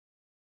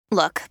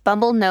Look,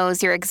 Bumble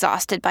knows you're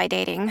exhausted by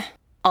dating.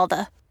 All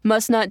the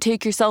must not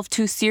take yourself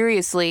too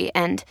seriously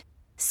and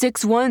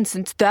 6'1"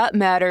 since that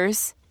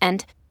matters.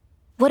 And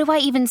what do I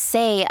even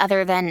say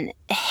other than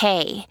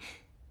hey?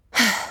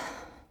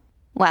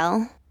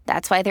 Well,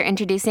 that's why they're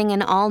introducing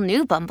an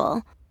all-new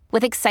Bumble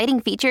with exciting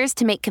features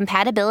to make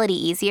compatibility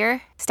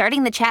easier,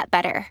 starting the chat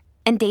better,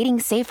 and dating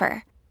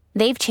safer.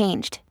 They've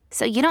changed,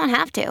 so you don't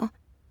have to.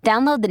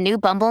 Download the new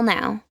Bumble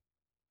now.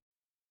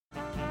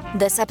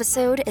 This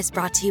episode is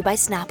brought to you by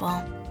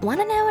Snapple. Want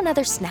to know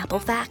another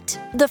Snapple fact?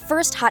 The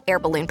first hot air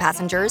balloon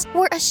passengers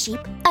were a sheep,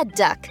 a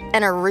duck,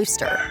 and a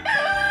rooster.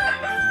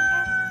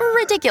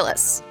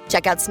 Ridiculous.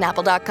 Check out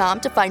Snapple.com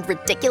to find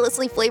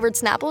ridiculously flavored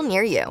Snapple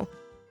near you.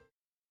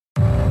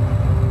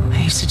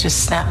 I used to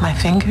just snap my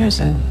fingers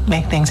and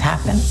make things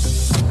happen.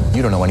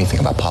 You don't know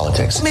anything about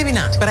politics. Maybe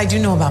not, but I do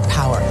know about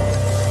power.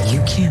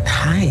 You can't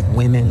hide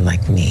women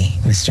like me,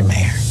 Mr.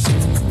 Mayor.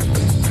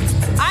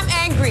 I'm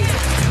angry.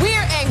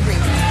 We're angry.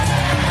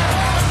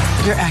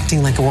 You're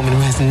acting like a woman who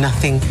has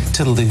nothing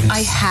to lose.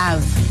 I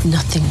have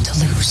nothing to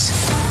lose.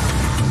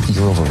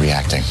 You're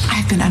overreacting.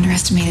 I've been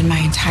underestimated my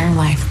entire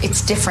life.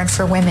 It's different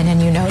for women,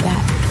 and you know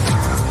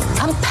that.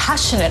 I'm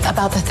passionate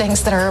about the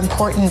things that are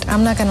important.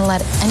 I'm not going to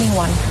let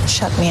anyone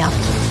shut me up.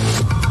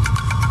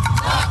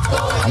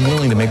 I'm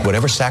willing to make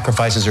whatever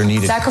sacrifices are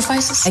needed.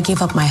 Sacrifices? I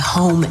gave up my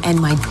home and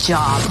my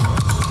job.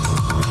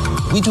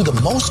 We do the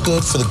most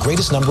good for the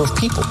greatest number of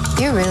people.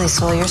 You really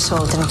sold your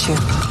soul, didn't you?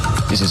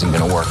 This isn't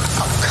gonna work.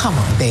 Oh, come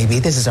on, baby.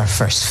 This is our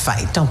first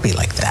fight. Don't be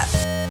like that.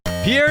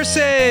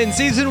 Pearson,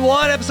 Season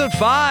 1, Episode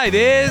 5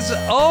 is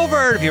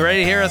over. If you're ready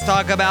to hear us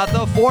talk about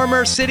the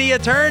former city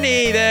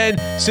attorney, then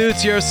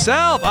suits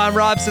yourself. I'm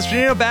Rob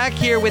Cesternino, back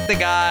here with the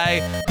guy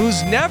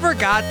who's never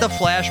got the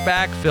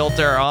flashback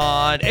filter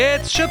on.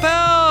 It's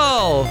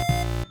Chappelle.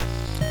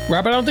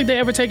 Rob, I don't think they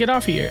ever take it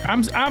off here.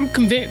 I'm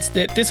convinced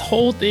that this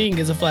whole thing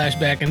is a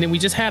flashback, and then we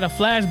just had a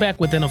flashback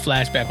within a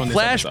flashback on this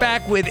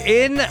flashback episode.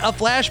 Within a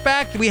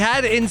flashback? We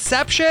had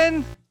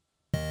Inception?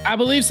 I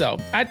believe so.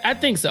 I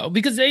think so,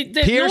 because they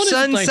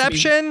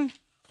Pearsonception?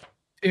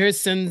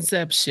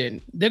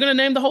 Pearsonception. They're going to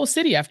name the whole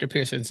city after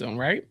Pearson soon,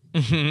 right?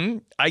 Mm-hmm.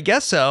 I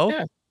guess so.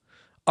 Yeah.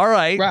 All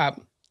right.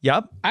 Rob.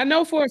 Yep. I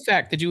know for a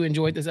fact that you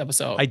enjoyed this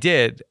episode. I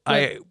did.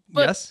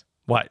 Yes.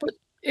 What? But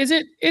is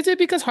it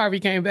because Harvey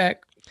came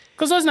back?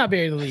 Because let's not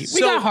bury the lead.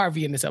 We got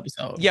Harvey in this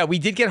episode. Yeah, we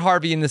did get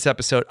Harvey in this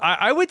episode.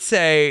 I would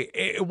say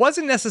it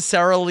wasn't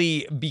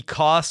necessarily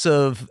because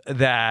of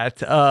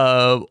that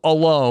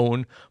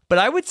alone, but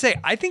I would say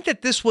I think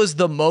that this was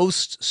the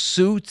most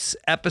Suits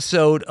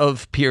episode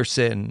of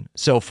Pearson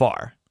so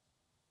far.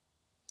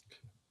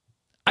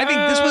 I think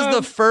this was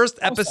the first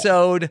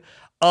episode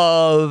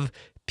of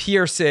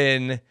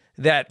Pearson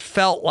that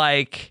felt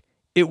like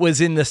it was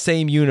in the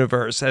same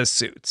universe as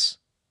Suits.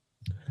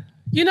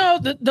 You know,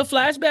 the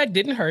flashback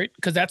didn't hurt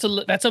because that's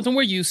something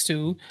we're used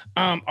to.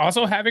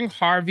 Also having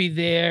Harvey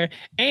there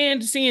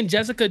and seeing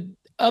Jessica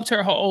up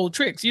to her old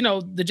tricks. You know,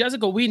 the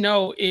Jessica we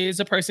know is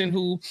a person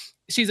who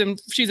she's a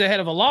head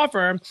of a law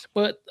firm,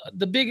 but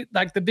the big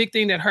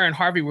thing that her and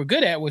Harvey were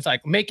good at was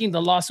like making the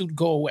lawsuit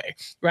go away,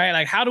 right?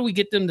 Like, how do we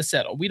get them to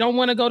settle? We don't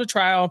want to go to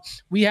trial.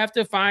 We have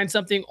to find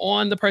something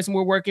on the person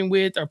we're working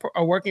with or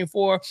working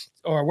for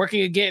or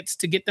working against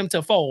to get them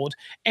to fold.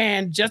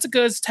 And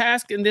Jessica's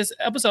task in this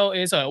episode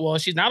is, well,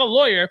 she's not a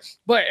lawyer,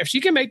 but if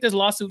she can make this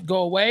lawsuit go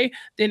away,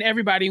 then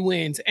everybody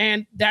wins.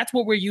 And that's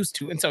what we're used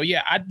to. And so,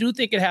 yeah, I do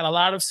think it had a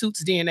lot of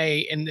Suits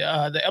DNA in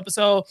the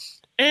episode.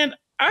 And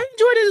I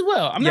enjoyed it as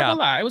well. I'm not gonna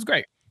lie. It was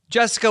great.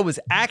 Jessica was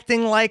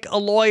acting like a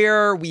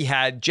lawyer. We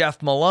had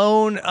Jeff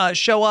Malone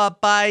show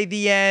up by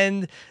the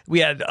end. We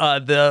had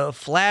the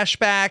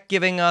flashback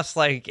giving us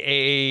like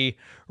a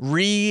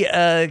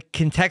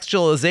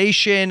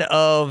contextualization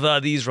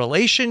of these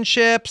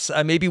relationships.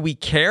 Maybe we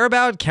care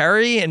about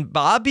Carrie and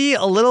Bobby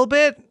a little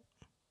bit.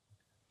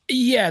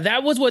 Yeah,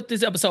 that was what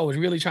this episode was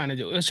really trying to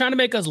do. It was trying to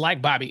make us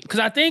like Bobby. Because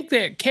I think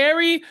that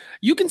Carrie,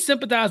 you can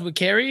sympathize with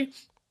Carrie,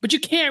 but you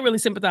can't really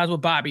sympathize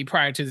with Bobby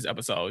prior to this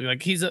episode.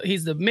 Like he's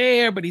the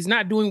mayor, but he's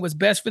not doing what's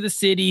best for the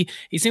city.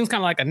 He seems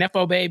kind of like a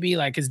Nepo baby.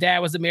 Like his dad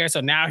was the mayor, so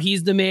now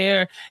he's the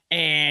mayor,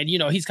 and you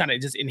know he's kind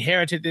of just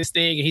inherited this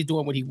thing, and he's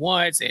doing what he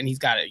wants, and he's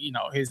got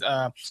his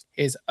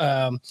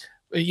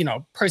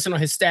person on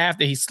his staff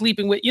that he's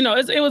sleeping with. You know,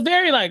 it was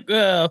very like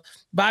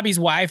Bobby's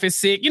wife is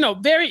sick. You know,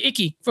 very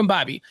icky from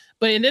Bobby.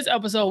 But in this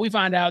episode, we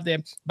find out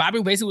that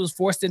Bobby basically was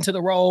forced into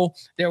the role.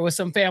 There was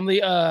some family,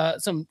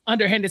 some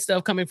underhanded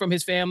stuff coming from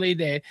his family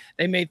that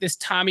they made this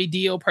Tommy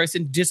Deal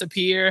person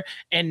disappear.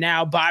 And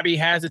now Bobby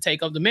has to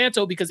take up the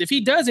mantle because if he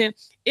doesn't,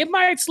 it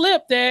might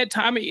slip that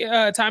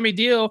Tommy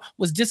Deal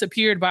was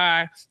disappeared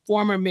by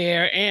former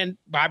mayor and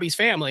Bobby's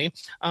family.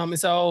 And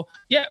so,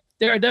 yeah,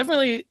 there are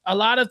definitely a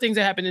lot of things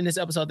that happen in this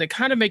episode that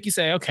kind of make you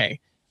say, okay,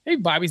 maybe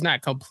Bobby's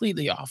not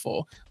completely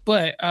awful,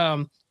 but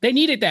they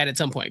needed that at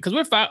some point because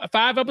we're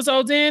five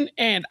episodes in,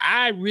 and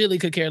I really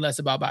could care less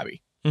about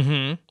Bobby.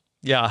 Mm-hmm.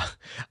 Yeah.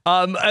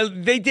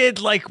 They did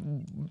like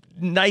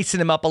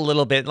nicen him up a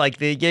little bit. Like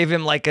they gave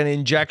him like an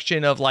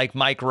injection of like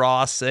Mike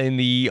Ross in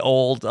the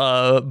old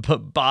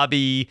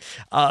Bobby,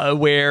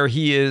 where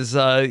he is,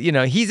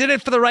 he's in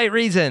it for the right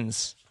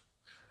reasons.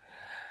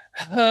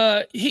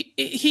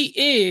 He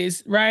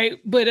is, right,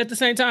 but at the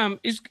same time,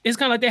 it's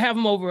kind of like they have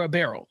him over a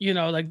barrel.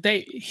 Like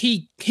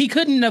he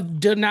couldn't have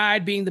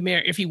denied being the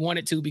mayor if he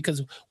wanted to,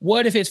 because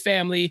what if his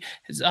family,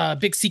 his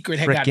big secret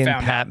had got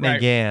found Pat out,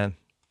 right? McGann.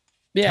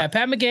 Yeah,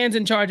 Pat McGann's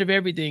in charge of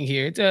everything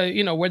here. It's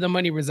where the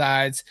money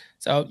resides.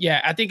 So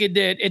yeah, I think it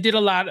did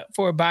a lot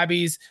for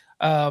Bobby's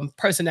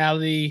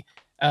personality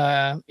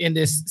in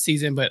this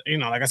season. But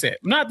like I said,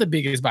 I'm not the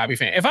biggest Bobby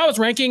fan. If I was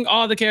ranking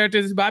all the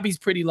characters, Bobby's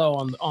pretty low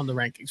on the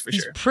rankings for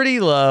sure.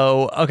 Pretty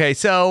low. Okay,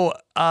 so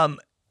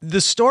the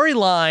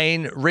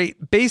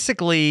storyline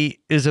basically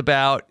is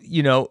about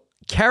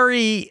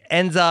Carrie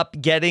ends up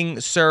getting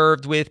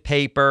served with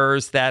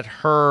papers that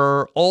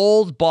her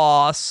old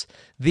boss,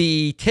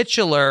 the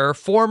titular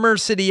former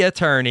city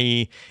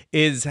attorney,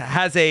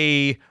 has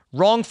a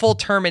wrongful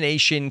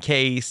termination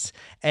case,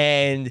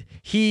 and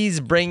he's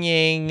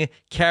bringing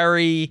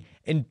Carrie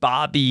and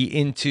Bobby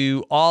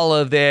into all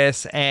of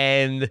this,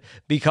 and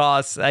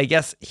because I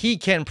guess he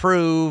can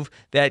prove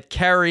that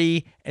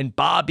Carrie and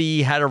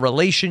Bobby had a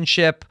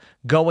relationship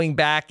going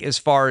back as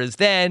far as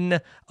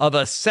then of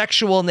a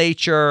sexual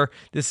nature,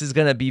 this is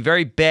going to be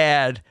very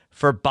bad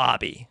for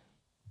Bobby.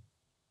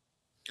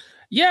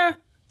 Yeah.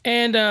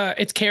 And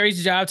it's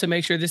Carrie's job to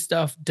make sure this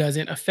stuff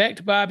doesn't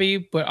affect Bobby,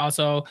 but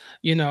also,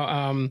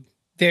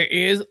 there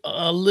is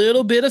a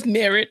little bit of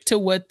merit to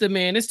what the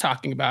man is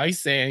talking about. He's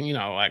saying,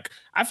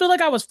 I feel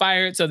like I was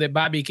fired so that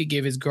Bobby could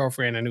give his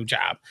girlfriend a new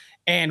job.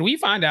 And we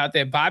find out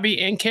that Bobby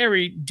and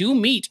Carrie do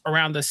meet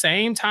around the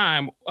same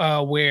time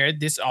where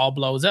this all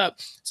blows up.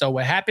 So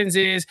what happens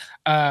is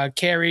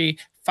Carrie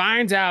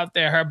finds out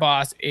that her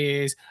boss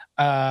is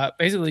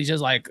basically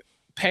just like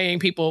paying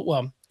people.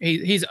 Well,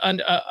 he's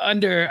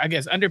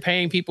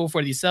underpaying people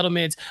for these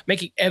settlements,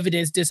 making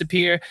evidence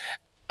disappear.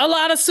 A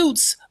lot of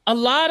suits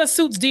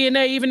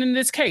DNA, even in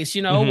this case,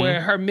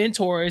 where her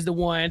mentor is the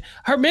one,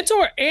 her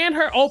mentor and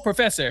her old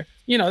professor,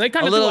 they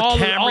kind of do all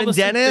the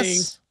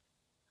things.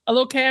 A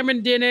little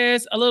Cameron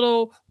Dennis, a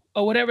little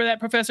or whatever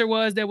that professor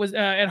was that was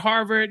at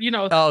Harvard,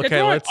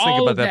 Okay, let's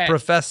think about that.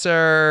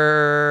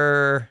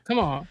 Professor. Come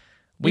on.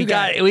 We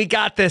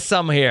got this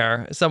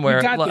somewhere. We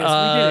got this.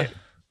 We did it.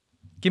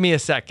 Give me a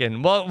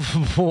second. Well,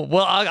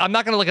 I'm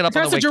not going to look it up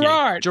Professor on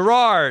the wiki.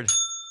 Gerard.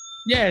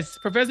 Yes,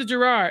 Professor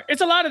Gerard.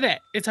 It's a lot of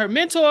that. It's her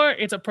mentor.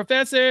 It's a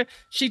professor.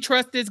 She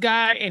trusts this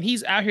guy, and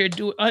he's out here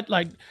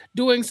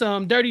doing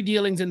some dirty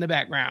dealings in the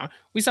background.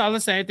 We saw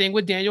the same thing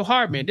with Daniel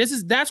Hardman.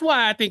 That's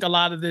why I think a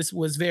lot of this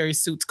was very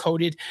suits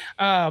coded.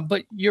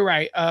 But you're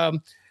right.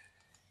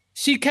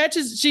 She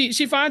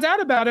finds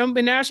out about him,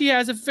 and now she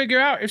has to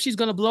figure out if she's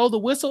going to blow the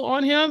whistle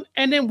on him,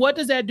 and then what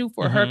does that do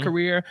for her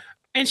career?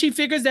 And she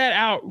figures that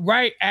out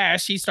right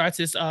as she starts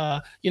this,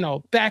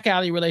 back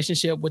alley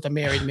relationship with a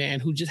married man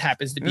who just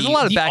happens to be. There's a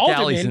lot of back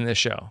alleys in this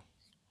show.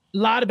 A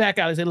lot of back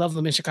alleys. They love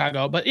them in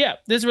Chicago. But yeah,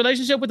 this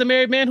relationship with a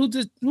married man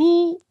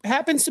who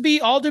happens to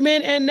be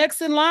alderman and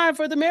next in line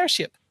for the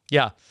mayorship.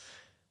 Yeah.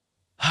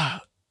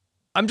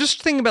 I'm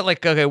just thinking about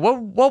okay,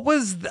 what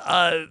was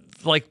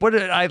what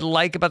did I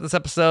like about this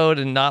episode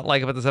and not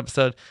like about this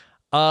episode?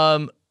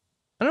 I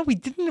don't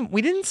know.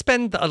 We didn't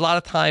spend a lot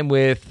of time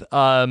with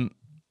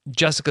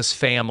Jessica's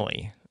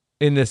family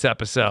in this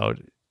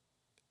episode.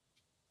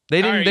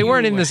 They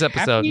weren't in this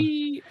episode.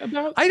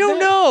 I don't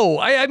know.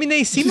 I mean,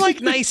 they seem like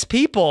nice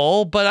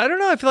people, but I don't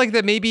know. I feel like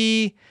that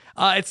maybe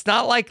it's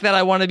not like that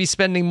I want to be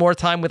spending more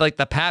time with like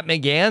the Pat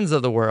McGanns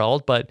of the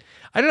world, but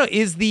I don't know.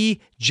 Is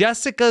the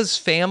Jessica's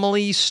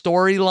family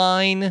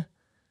storyline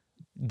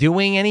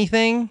doing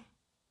anything?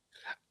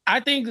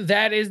 I think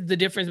that is the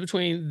difference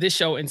between this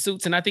show and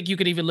Suits. And I think you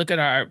could even look at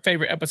our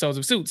favorite episodes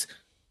of Suits.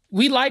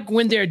 We like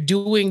when they're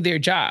doing their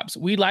jobs.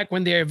 We like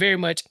when they're very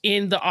much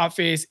in the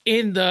office,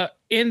 in the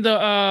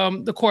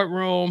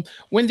courtroom,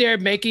 when they're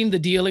making the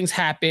dealings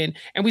happen.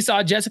 And we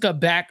saw Jessica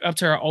back up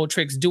to her old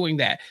tricks doing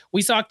that.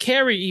 We saw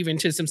Carrie even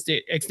to some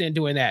extent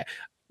doing that.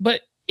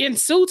 But in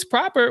Suits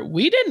proper,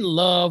 we didn't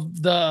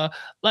love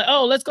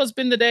let's go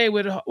spend the day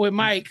with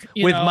Mike.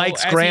 With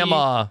Mike's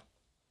grandma.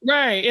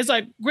 Right. It's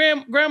like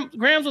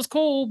Grams was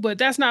cool, but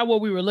that's not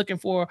what we were looking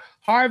for.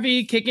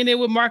 Harvey kicking it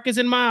with Marcus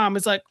and Mom.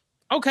 It's like,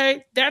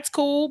 okay, that's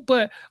cool,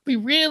 but we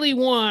really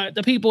want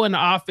the people in the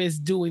office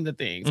doing the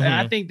things. And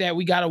I think that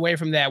we got away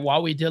from that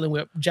while we're dealing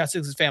with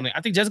Jessica's family.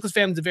 I think Jessica's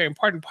family is a very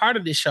important part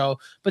of this show,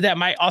 but that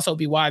might also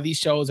be why these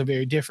shows are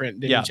very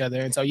different than each other.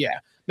 And so,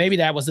 maybe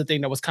that was the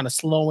thing that was kind of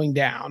slowing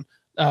down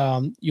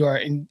your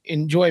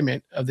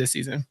enjoyment of this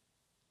season.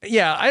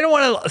 Yeah, I don't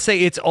want to say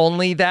it's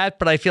only that,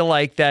 but I feel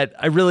like that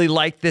I really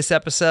liked this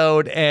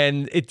episode,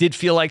 and it did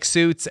feel like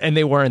Suits, and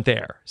they weren't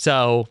there.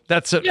 So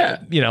that's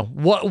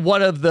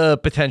one of the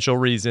potential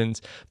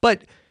reasons.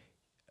 But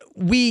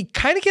we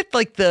kind of get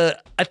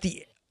at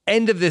the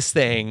end of this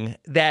thing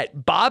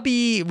that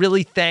Bobby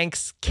really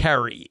thanks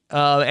Carrie,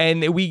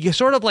 and we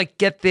sort of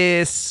get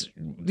this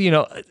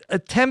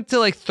attempt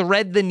to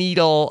thread the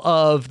needle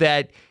of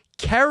that.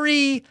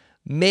 Kerry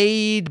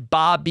made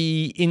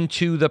Bobby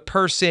into the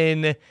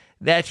person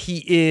that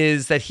he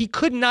is, that he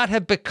could not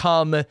have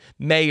become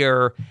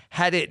mayor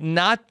had it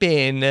not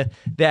been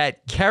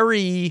that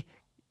Kerry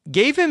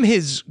gave him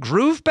his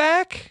groove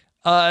back.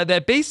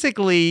 That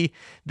basically,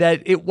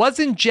 that it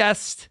wasn't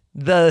just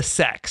the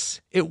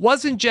sex. It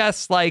wasn't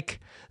just like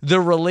the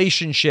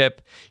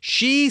relationship.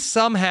 She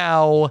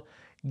somehow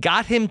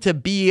got him to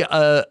be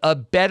a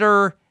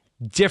better,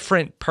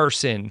 different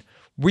person.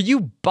 Were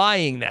you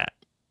buying that?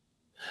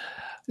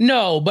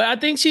 No, but I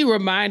think she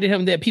reminded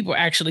him that people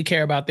actually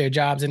care about their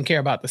jobs and care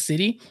about the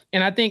city.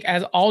 And I think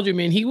as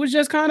alderman, he was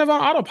just kind of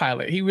on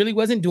autopilot. He really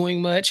wasn't doing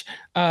much.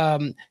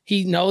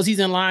 He knows he's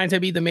in line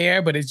to be the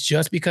mayor, but it's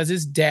just because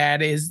his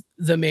dad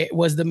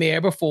was the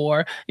mayor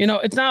before.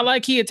 It's not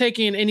like he had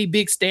taken any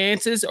big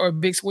stances or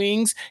big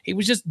swings. He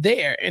was just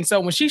there. And so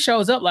when she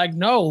shows up like,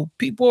 no,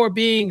 people are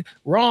being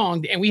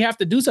wronged and we have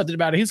to do something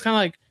about it, he's kind of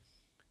like,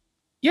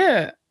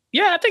 yeah,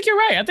 I think you're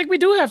right. I think we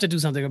do have to do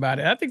something about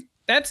it. I think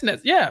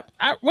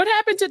what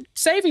happened to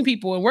saving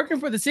people and working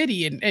for the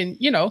city and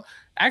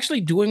actually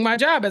doing my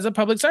job as a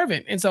public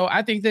servant? And so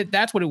I think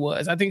that's what it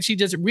was. I think she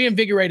just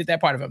reinvigorated that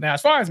part of him. Now,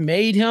 as far as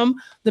made him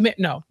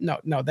no,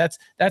 that's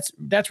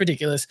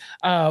ridiculous.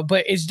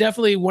 But it's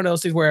definitely one of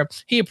those things where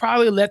he had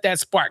probably let that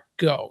spark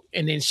go,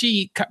 and then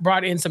she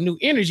brought in some new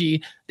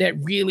energy that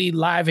really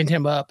livened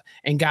him up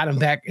and got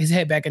him his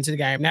head back into the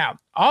game. Now,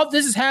 all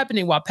this is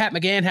happening while Pat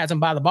McGann has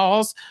him by the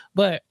balls,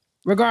 but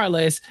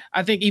regardless,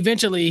 I think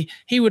eventually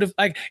he would have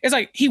it's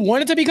like he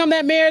wanted to become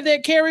that mayor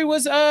that Kerry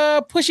was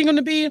pushing him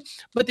to be,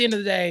 but at the end of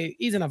the day,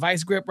 he's in a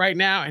vice grip right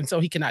now, and so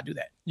he cannot do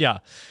that. Yeah.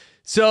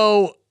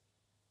 So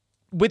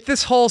with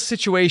this whole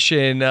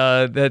situation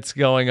that's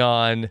going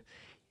on,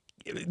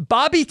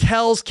 Bobby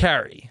tells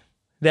Kerry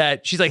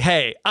that she's like,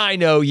 "Hey, I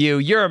know you.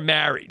 You're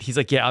married." He's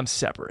like, "Yeah, I'm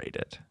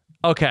separated."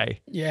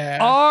 Okay. Yeah.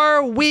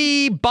 Are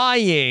we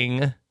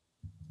buying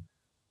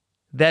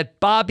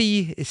that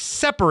Bobby is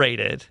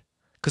separated?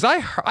 Because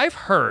I've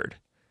heard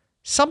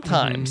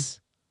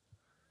sometimes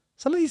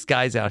some of these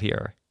guys out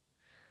here,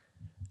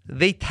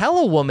 they tell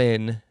a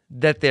woman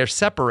that they're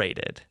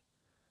separated,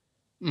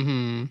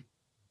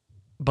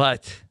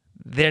 but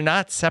they're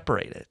not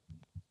separated.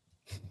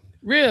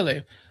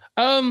 Really?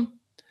 I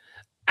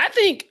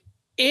think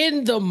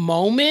in the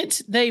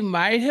moment they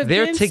might have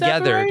been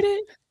together. Separated.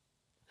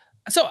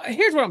 So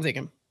here's what I'm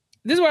thinking.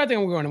 This is where I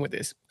think we're going with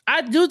this. I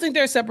do think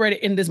they're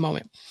separated in this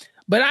moment,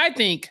 but I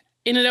think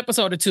in an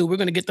episode or two, we're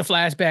going to get the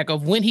flashback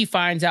of when he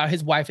finds out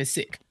his wife is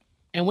sick.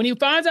 And when he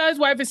finds out his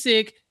wife is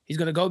sick, he's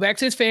going to go back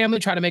to his family,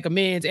 try to make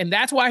amends. And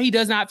that's why he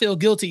does not feel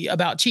guilty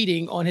about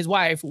cheating on his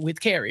wife with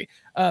Kerry.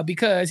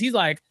 Because he's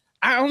like,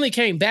 I only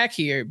came back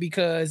here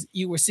because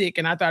you were sick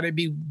and I thought it'd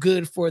be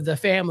good for the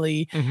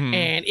family.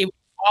 And it was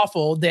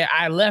awful that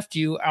I left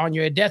you on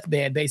your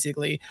deathbed,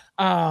 basically.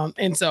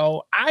 And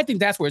so I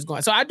think that's where it's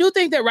going. So I do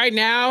think that right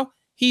now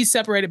he's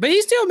separated, but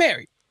he's still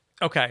married.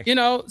 Okay.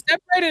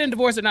 Separated and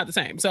divorced are not the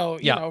same. So,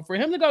 for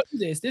him to go do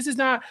this is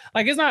not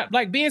like, it's not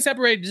like being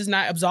separated does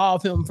not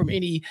absolve him from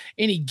any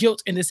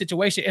guilt in this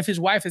situation if his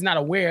wife is not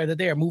aware that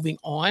they are moving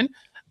on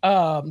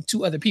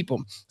to other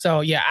people.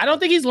 So, yeah, I don't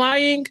think he's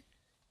lying,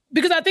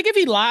 because I think if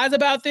he lies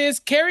about this,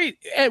 Kerry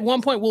at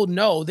one point will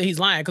know that he's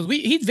lying, because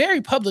he's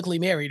very publicly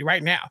married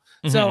right now.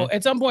 So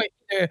at some point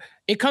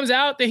it comes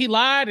out that he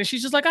lied and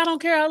she's just like, I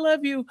don't care, I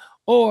love you.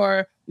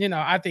 Or,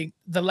 I think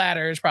the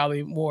latter is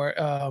probably more,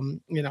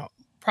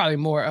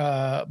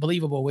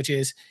 believable, which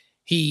is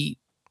he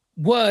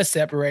was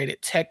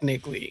separated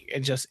technically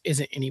and just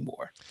isn't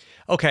anymore.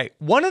 Okay.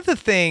 One of the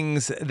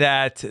things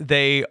that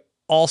they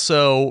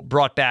also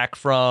brought back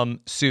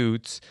from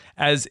Suits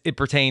as it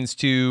pertains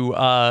to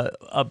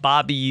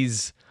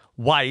Bobby's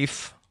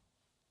wife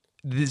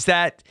is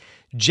that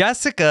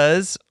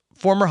Jessica's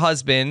former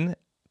husband,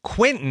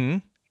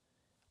 Quentin,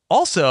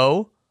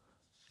 also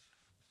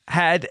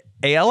had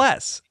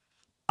ALS.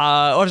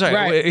 I'm sorry.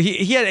 Right.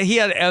 He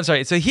had. I'm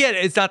sorry. So he had.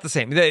 It's not the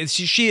same.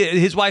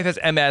 His wife has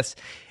MS.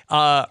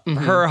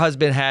 Her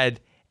husband had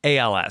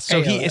ALS.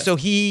 So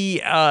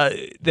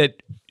that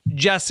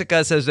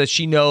Jessica says that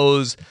she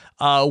knows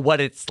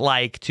what it's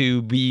like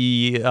to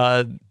be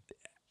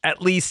at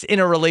least in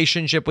a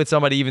relationship with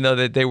somebody, even though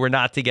that they were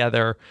not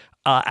together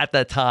at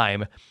that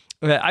time.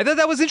 I thought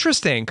that was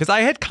interesting because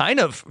I had kind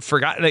of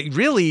forgotten. Like,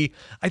 really,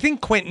 I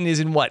think Quentin is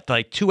in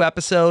 2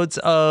 episodes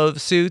of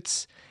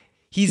Suits.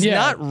 He's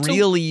not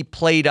really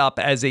played up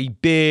as a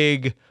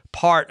big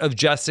part of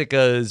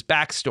Jessica's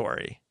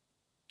backstory.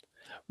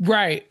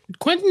 Right.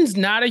 Quentin's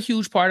not a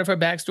huge part of her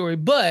backstory,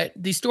 but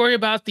the story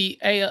about the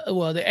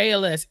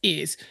ALS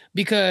is,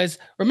 because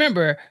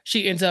remember,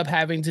 she ends up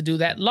having to do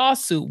that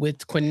lawsuit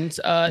with Quentin's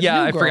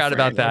I forgot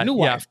about that. New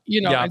wife,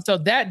 and so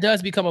that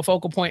does become a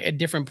focal point at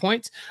different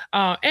points.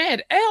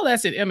 And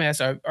ALS and MS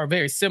are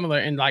very similar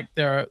in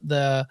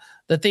the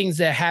the things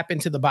that happen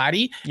to the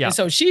body. Yeah. And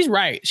so she's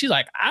right. She's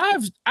like,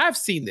 I've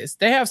seen this.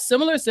 They have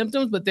similar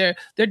symptoms, but they're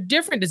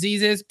different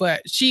diseases.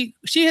 But she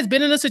has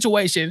been in a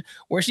situation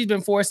where she's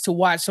been forced to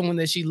watch someone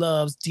that she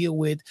loves deal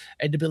with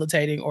a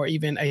debilitating or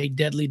even a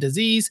deadly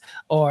disease,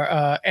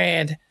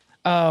 and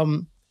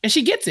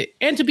she gets it.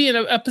 And to be in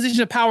a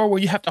position of power where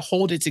you have to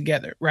hold it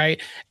together,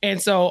 right? And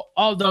so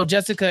although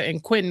Jessica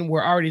and Quentin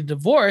were already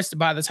divorced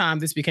by the time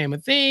this became a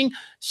thing,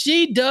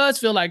 she does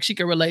feel like she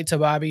can relate to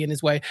Bobby in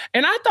this way.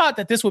 And I thought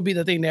that this would be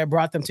the thing that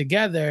brought them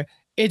together.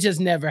 It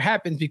just never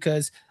happens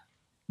because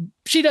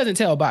she doesn't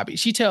tell Bobby.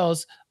 She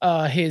tells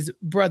his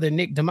brother,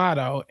 Nick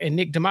D'Amato. And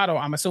Nick D'Amato,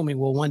 I'm assuming,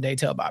 will one day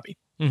tell Bobby.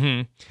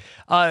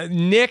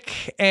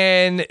 Nick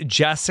and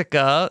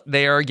Jessica,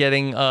 they are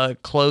getting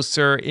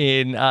closer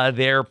in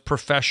their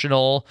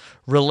professional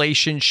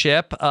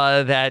relationship,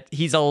 that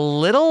he's a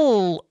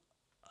little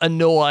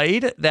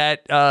annoyed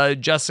that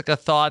Jessica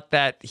thought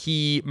that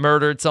he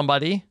murdered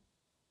somebody.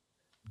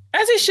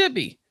 As he should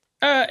be.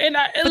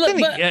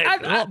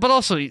 But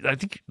also, I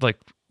think like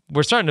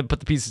we're starting to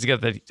put the pieces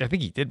together that I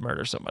think he did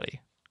murder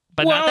somebody.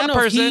 But well, not that I don't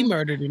know person. If he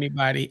murdered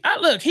anybody.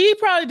 Look, he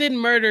probably didn't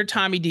murder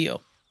Tommy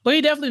Deal. But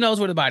he definitely knows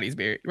where the body's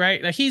buried,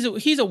 right? Like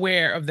he's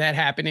aware of that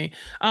happening.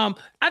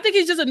 I think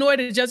he's just annoyed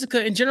at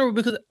Jessica in general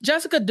because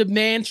Jessica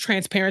demands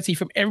transparency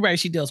from everybody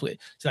she deals with.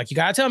 She's like, you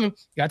gotta tell me. You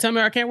gotta tell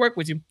me or I can't work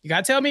with you. You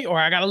gotta tell me or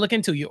I gotta look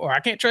into you or I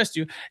can't trust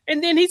you.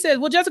 And then he says,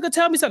 well, Jessica,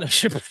 tell me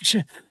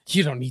something.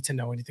 You don't need to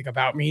know anything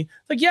about me.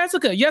 Like,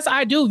 Jessica, yes,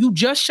 I do. You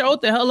just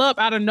showed the hell up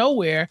out of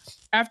nowhere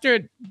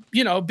after,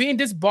 being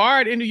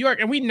disbarred in New York.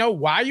 And we know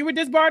why you were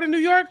disbarred in New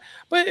York,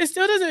 but it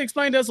still doesn't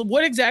explain to us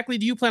what exactly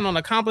do you plan on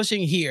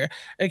accomplishing here.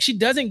 Like, she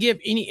doesn't give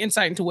any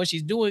insight into what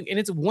she's doing, and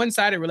it's a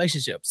one-sided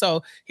relationship.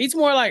 So he's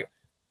more like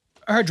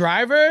her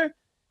driver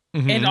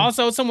and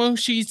also someone who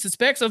she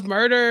suspects of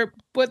murder,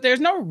 but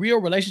there's no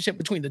real relationship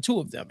between the two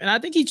of them. And I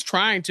think he's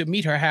trying to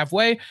meet her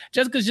halfway.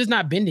 Jessica's just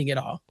not bending at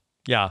all.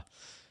 Yeah.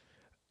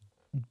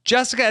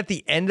 Jessica at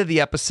the end of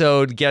the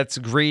episode gets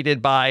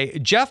greeted by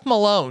Jeff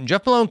Malone.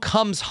 Jeff Malone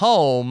comes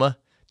home.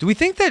 Do we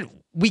think that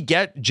we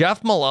get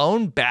Jeff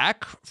Malone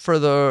back for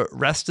the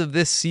rest of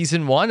this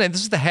season 1? And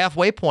this is the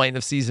halfway point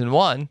of season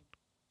 1.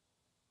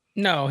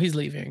 No, he's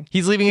leaving.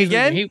 He's leaving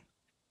again?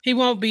 He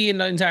won't be in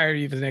the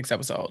entirety of the next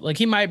episode. Like,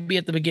 he might be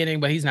at the beginning,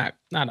 but he's not.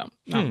 I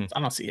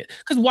don't see it.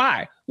 Because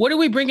why? What are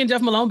we bringing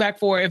Jeff Malone back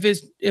for if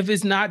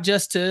it's not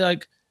just to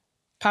like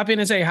pop in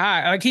and say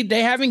hi? Like,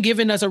 they haven't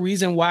given us a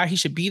reason why he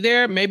should be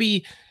there.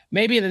 Maybe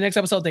in the next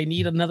episode they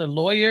need another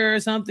lawyer or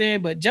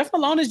something. But Jeff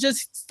Malone is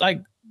just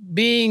like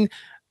being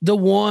the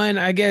one,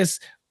 I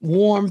guess,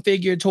 warm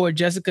figure toward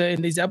Jessica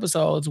in these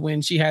episodes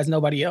when she has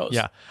nobody else.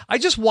 Yeah. I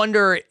just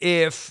wonder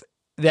if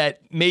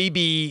that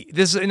maybe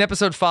this is in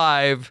episode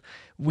 5,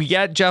 we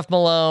get Jeff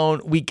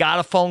Malone. We got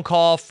a phone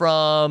call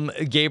from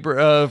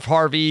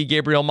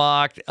Gabriel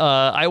Mock.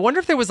 I wonder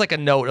if there was like a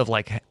note of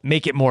like,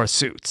 make it more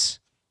Suits.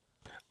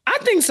 I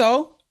think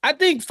so. I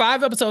think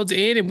 5 episodes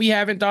in and we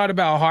haven't thought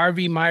about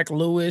Harvey, Mike,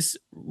 Lewis,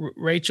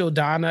 Rachel,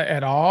 Donna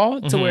at all,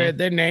 to where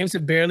their names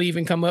have barely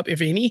even come up,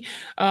 if any.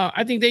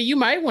 I think that you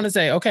might want to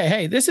say, okay,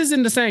 hey, this is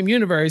in the same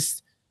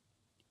universe.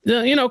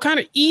 Kind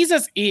of ease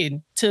us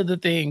in to the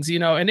things,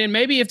 and then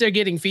maybe if they're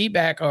getting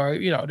feedback or,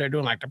 they're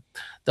doing like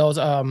those,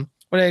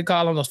 what do they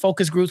call them? Those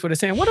focus groups where they're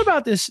saying, what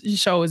about this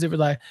show? Is it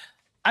like,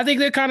 I think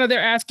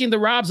they're asking the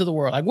Robs of the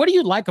world, like, what do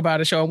you like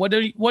about a show? And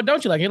what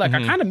don't you like? You're like,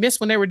 I kind of miss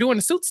when they were doing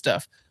the suit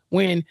stuff.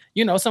 When,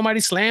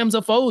 somebody slams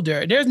a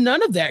folder. There's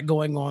none of that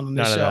going on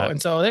this show.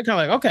 And so they're kind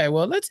of like, okay,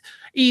 well, let's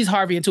ease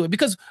Harvey into it.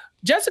 Because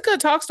Jessica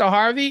talks to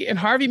Harvey and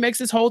Harvey makes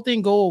this whole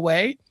thing go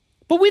away.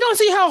 But we don't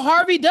see how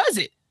Harvey does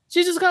it.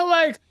 She's just kind of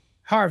like,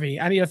 Harvey,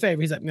 I need a favor.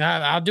 He's like, nah,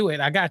 I'll do it.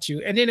 I got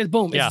you. And then it's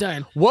boom, it's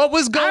done. What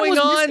was going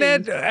on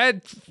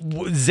at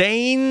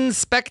Zane,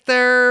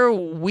 Specter,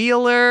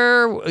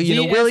 Wheeler,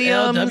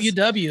 Williams?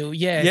 ZSLWW,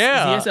 yes.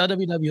 Yeah.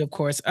 ZSLWW, of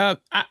course.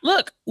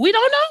 Look, we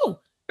don't know.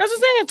 That's what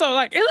I'm saying. So,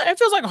 like, it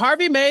feels like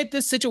Harvey made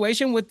this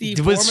situation with the.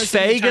 Was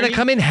Faye going to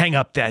come in? Hang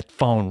up that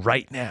phone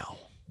right now.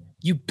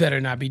 You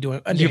better not be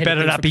doing. You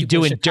better not be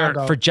doing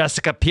dirt for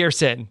Jessica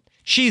Pearson.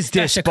 She's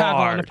disbarred. Chicago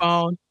on the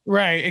phone.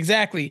 Right,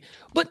 exactly.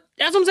 But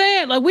that's what I'm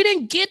saying. Like, we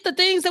didn't get the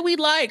things that we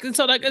like. And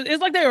so, like,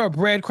 it's like they were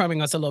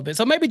breadcrumbing us a little bit.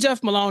 So maybe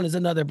Jeff Malone is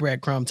another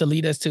breadcrumb to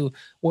lead us to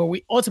where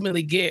we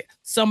ultimately get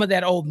some of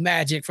that old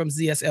magic from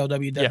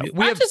ZSLWW.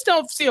 Yeah, I just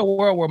don't see a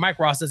world where Mike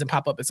Ross doesn't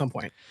pop up at some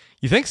point.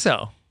 You think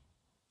so?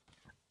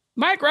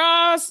 Mike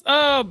Ross,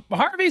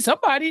 Harvey,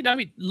 somebody. I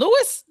mean,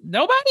 Lewis,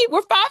 nobody.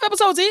 We're 5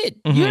 episodes in.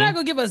 You're not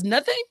going to give us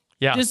nothing?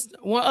 Yeah. Just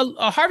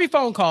a Harvey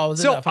phone call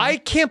is enough. I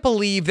can't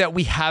believe that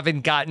we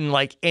haven't gotten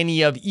like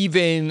any of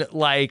even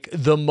like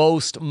the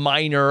most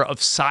minor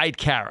of side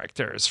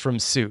characters from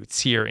Suits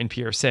here in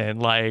Pearson,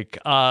 like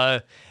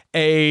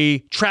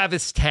a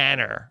Travis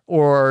Tanner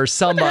or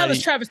somebody. What the hell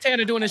is Travis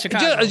Tanner doing in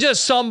Chicago?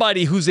 Just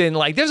somebody who's in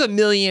like, there's a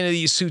million of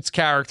these Suits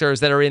characters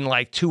that are in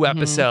like 2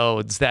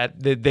 episodes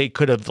that they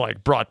could have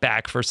like brought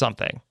back for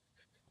something.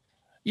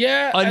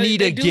 Yeah.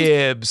 Anita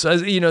Gibbs,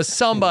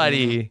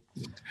 somebody.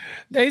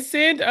 They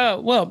send,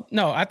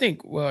 I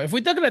think, if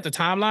we're looking at the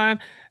timeline,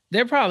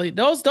 they're probably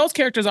those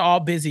characters are all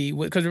busy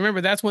because remember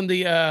that's when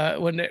the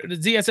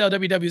ZSL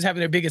WW is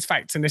having their biggest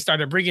fights and they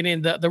started bringing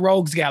in the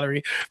rogues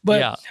gallery.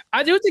 But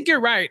I do think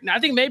you're right. I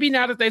think maybe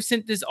now that they've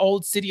sent this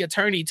old city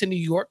attorney to New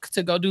York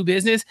to go do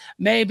business,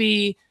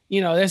 maybe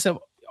there's some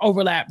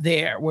overlap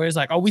there where it's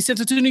like, oh, we sent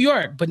him to New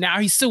York, but now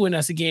he's suing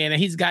us again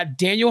and he's got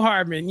Daniel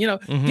Hardman.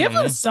 Give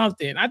us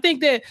something. I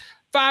think that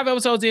 5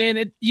 episodes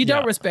in, you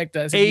don't respect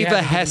us. Ava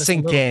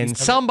Hessington.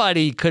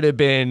 Somebody could have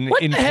been. What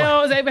the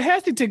hell is Ava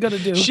Hessington going to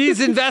do? She's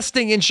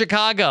investing in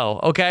Chicago,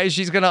 okay?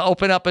 She's going to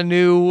open up a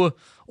new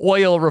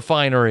oil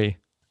refinery.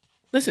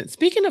 Listen,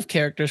 speaking of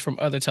characters from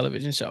other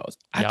television shows,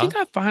 I think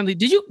I finally...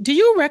 Do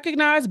you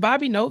recognize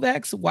Bobby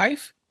Novak's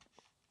wife?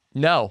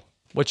 No.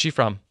 What's she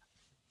from?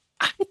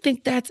 I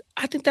think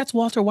that's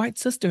Walter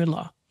White's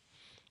sister-in-law.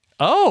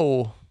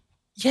 Oh.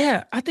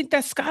 Yeah, I think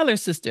that's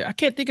Skylar's sister. I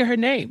can't think of her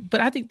name,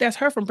 but I think that's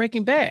her from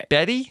Breaking Bad.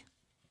 Betty?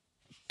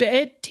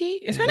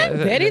 Is her name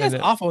Betty? That's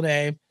an awful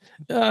name.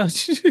 No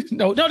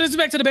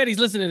disrespect to the Bettys.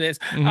 Listen to this.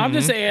 Mm-hmm. I'm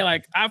just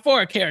saying,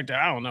 for a character,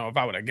 I don't know if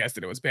I would have guessed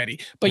that it was Betty.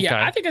 But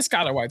yeah, I think it's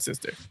Skylar White's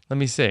sister. Let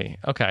me see.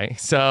 Okay,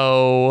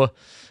 so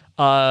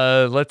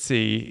let's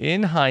see.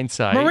 In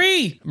hindsight,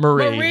 Marie.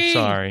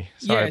 Sorry,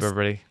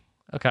 everybody.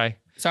 Okay.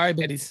 Sorry,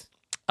 Bettys.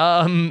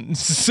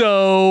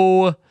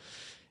 So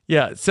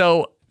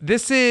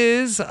this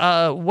is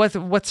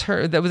what's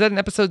her? Was that in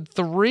episode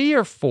 3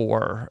 or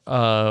 4?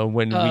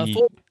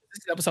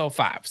 This is episode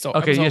 5. So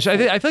okay, I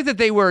feel like that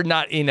they were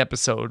not in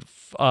episode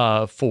 4.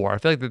 I feel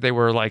like that they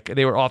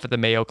were off at the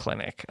Mayo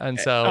Clinic, and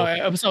so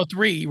episode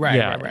 3,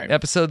 right.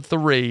 Episode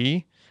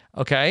 3.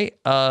 Okay,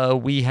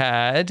 we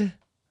had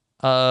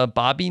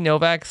Bobby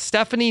Novak,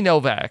 Stephanie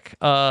Novak.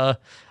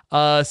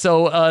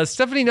 So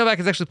Stephanie Novak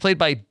is actually played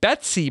by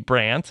Betsy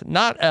Brandt,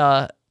 not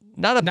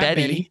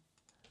Betty.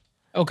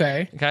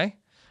 Okay.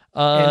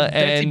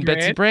 And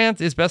Betsy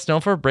Brandt is best known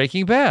for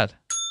Breaking Bad.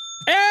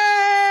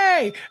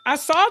 Hey, I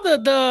saw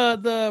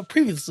the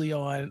previously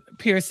on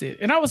Pearson,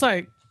 and I was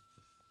like,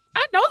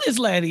 I know this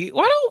lady.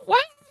 Who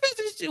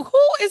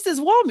is this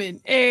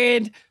woman?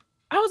 And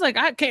I was like,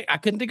 I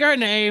couldn't think of her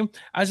name.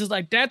 I was just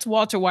like, that's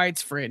Walter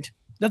White's friend.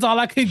 That's all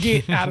I could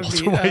get out of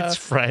Walter White's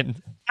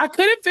friend. I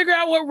couldn't figure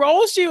out what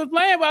role she was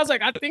playing, but I was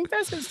like, I think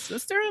that's his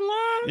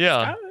sister-in-law.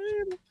 Yeah.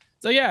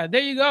 So yeah,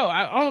 there you go.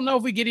 I don't know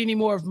if we get any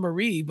more of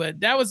Marie, but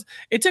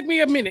it took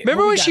me a minute.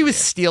 Remember when she was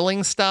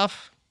stealing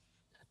stuff?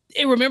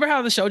 Remember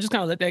how the show just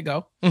kind of let that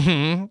go?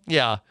 Mm-hmm.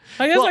 Yeah.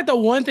 That's like the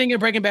one thing in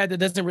Breaking Bad that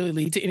doesn't really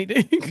lead to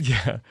anything.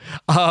 Yeah.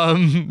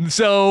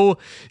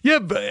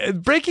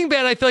 Breaking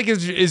Bad I feel like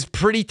is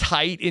pretty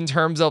tight in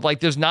terms of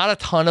there's not a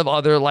ton of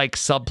other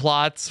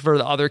subplots for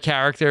the other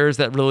characters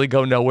that really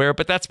go nowhere,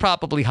 but that's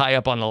probably high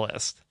up on the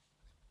list.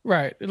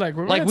 Right.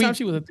 Remember that time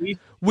she was a thief?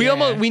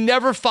 We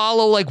never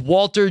follow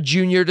Walter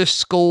Jr. to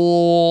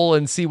school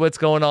and see what's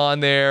going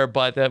on there,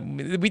 but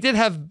we did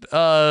have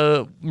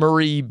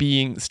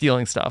Marie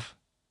stealing stuff.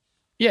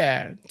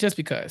 Yeah, just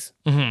because.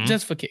 Mm-hmm.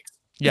 Just for kicks.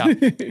 Yeah.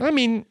 I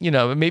mean,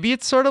 maybe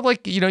it's sort of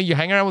you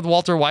hang around with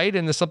Walter White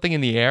and there's something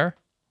in the air.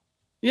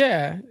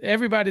 Yeah,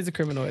 everybody's a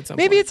criminal at some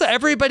point. Maybe it's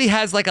everybody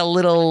has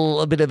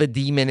a bit of a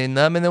demon in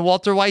them, and then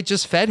Walter White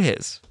just fed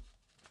his.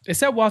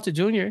 Except Walter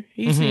Jr.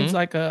 He seems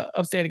like a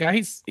upstanding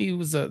guy. He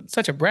was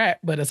such a brat,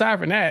 but aside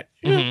from that,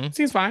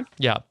 seems fine.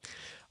 Yeah.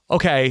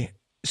 Okay.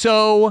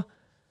 So,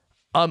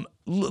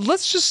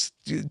 let's just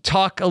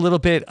talk a little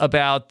bit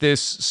about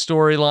this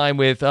storyline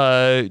with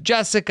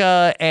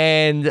Jessica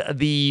and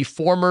the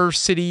former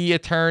city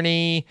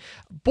attorney.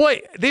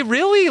 Boy, they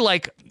really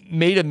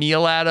made a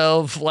meal out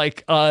of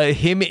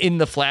him in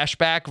the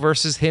flashback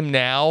versus him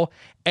now.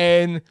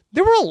 And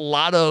there were a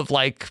lot of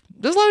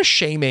there's a lot of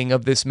shaming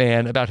of this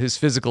man about his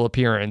physical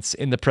appearance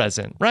in the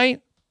present,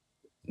 right?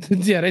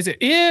 Yeah, they said,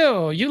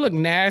 ew, you look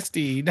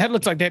nasty. That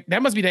looks like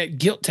that must be that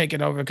guilt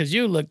taking over because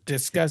you look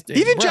disgusting.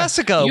 Even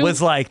Jessica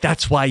was like,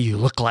 that's why you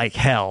look like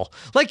hell.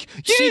 You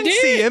didn't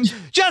see him.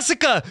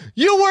 Jessica,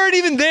 you weren't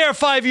even there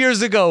 5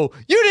 years ago.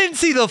 You didn't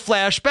see the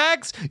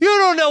flashbacks. You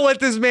don't know what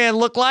this man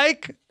looked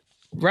like.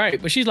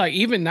 Right, but she's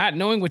even not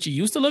knowing what you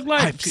used to look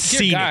like. I've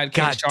seen a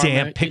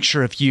goddamn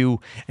picture of you,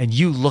 and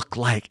you look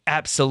like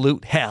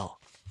absolute hell.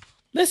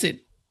 Listen,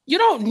 you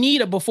don't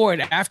need a before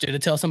and after to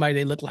tell somebody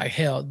they look like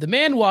hell. The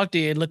man walked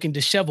in looking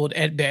disheveled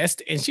at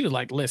best, and she was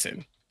like,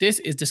 listen, this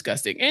is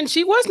disgusting. And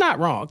she was not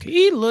wrong.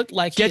 He looked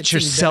like he Get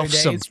yourself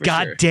some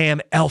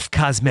goddamn elf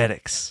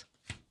cosmetics.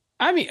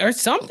 I mean, or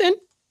something.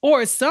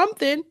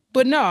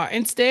 But no,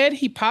 instead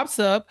he pops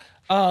up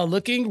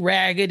looking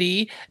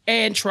raggedy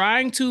and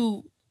trying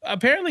to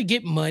apparently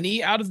get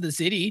money out of the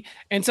city,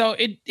 and so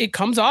it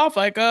comes off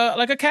like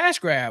a cash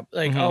grab.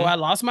 Oh, I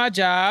lost my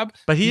job,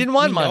 but he didn't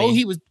want money.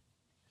 He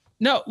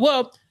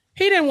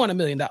didn't want $1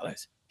 million.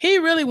 He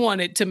really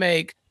wanted to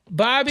make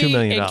Bobby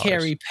and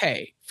Carrie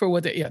pay for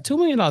what they, $2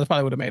 million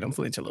probably would have made him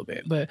flinch a little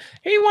bit. But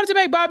he wanted to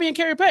make Bobby and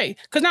Carrie pay.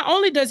 Because not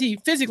only does he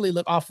physically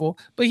look awful,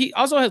 but he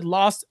also has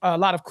lost a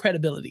lot of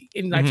credibility.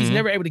 And like he's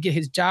never able to get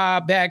his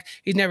job back.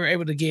 He's never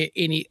able to get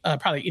any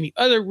probably any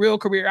other real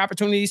career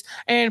opportunities.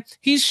 And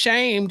he's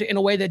shamed in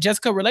a way that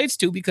Jessica relates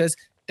to, because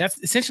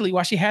that's essentially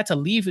why she had to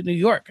leave in New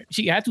York.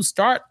 She had to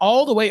start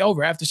all the way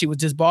over after she was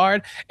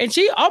disbarred. And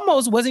she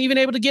almost wasn't even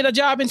able to get a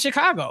job in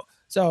Chicago.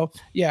 So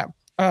yeah,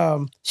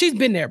 she's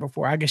been there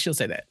before. I guess she'll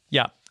say that.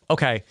 Yeah.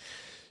 Okay.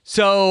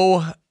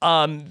 So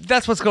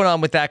that's what's going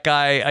on with that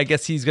guy. I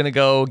guess he's going to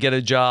go get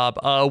a job.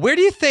 Where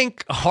do you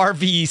think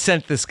Harvey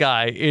sent this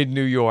guy in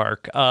New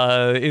York?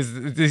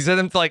 Did he send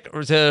him to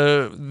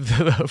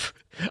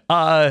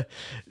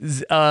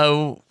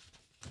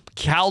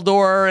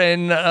Caldor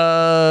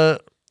and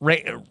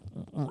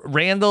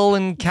Randall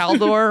and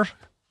Caldor?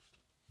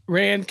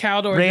 Rand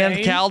Caldor.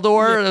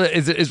 Yeah.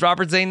 Is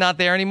Robert Zane not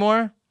there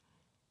anymore?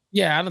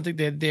 Yeah, I don't think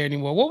they're there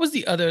anymore. What was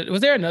the other? Was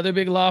there another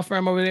big law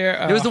firm over there?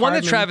 It was the one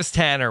that Travis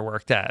Tanner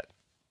worked at.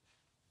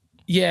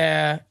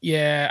 Yeah.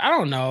 I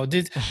don't know.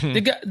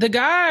 The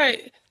guy,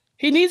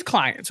 he needs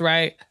clients,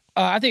 right?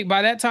 I think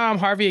by that time,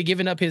 Harvey had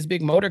given up his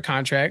big motor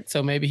contract,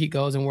 so maybe he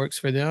goes and works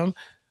for them.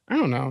 I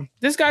don't know.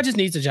 This guy just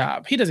needs a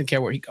job. He doesn't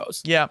care where he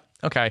goes. Yeah.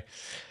 Okay.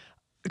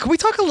 Can we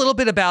talk a little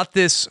bit about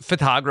this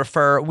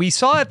photographer? We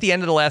saw at the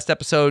end of the last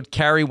episode,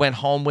 Carrie went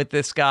home with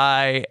this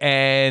guy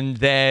and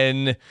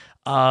then,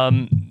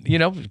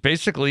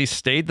 basically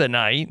stayed the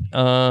night.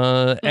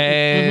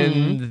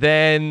 And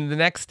then the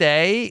next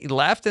day he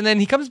left. And then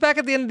he comes back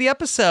at the end of the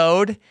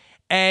episode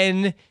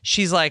and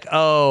she's like,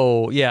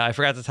 oh, yeah, I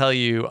forgot to tell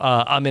you,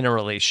 I'm in a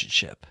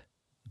relationship.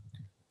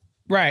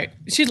 Right.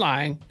 She's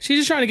lying. She's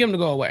just trying to get him to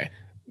go away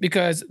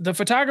because the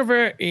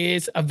photographer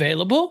is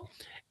available.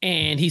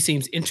 And he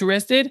seems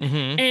interested.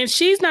 And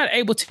she's not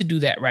able to do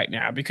that right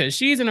now because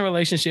she's in a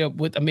relationship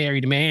with a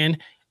married man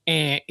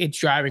and it's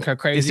driving her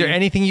crazy. Is there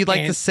anything you'd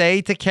like to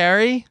say to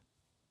Carrie?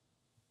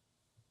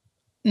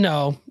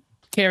 No.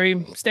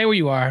 Carrie, stay where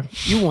you are.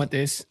 You want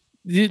this.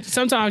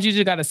 Sometimes you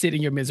just got to sit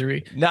in your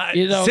misery.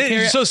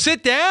 Carrie, so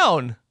sit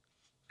down.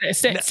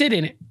 Sit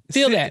in it.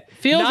 Feel that.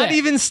 Not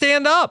even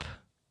stand up.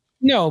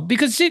 No,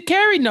 because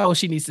Carrie knows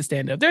she needs to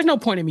stand up. There's no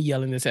point in me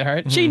yelling this at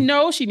her. She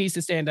knows she needs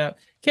to stand up.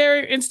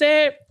 Carrie,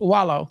 instead,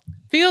 wallow.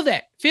 Feel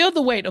that. Feel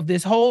the weight of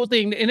this whole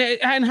thing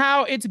and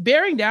how it's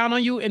bearing down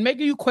on you and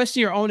making you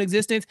question your own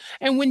existence.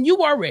 And when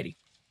you are ready,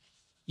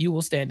 you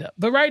will stand up.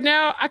 But right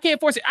now, I can't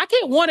force it. I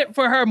can't want it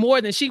for her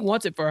more than she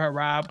wants it for her,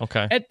 Rob.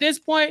 Okay. At this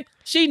point,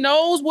 she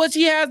knows what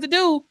she has to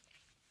do.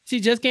 She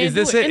just can't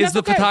do it. Is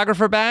the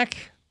photographer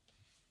back?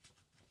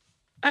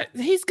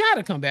 He's got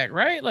to come back,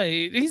 right? Like,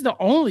 he's the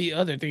only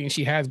other thing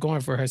she has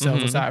going for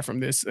herself aside from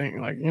this thing.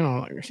 Like,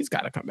 she's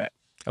got to come back.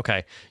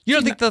 Okay. You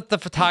don't think that the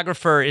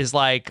photographer is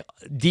like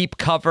deep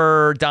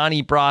cover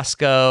Donnie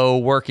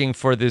Brasco working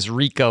for this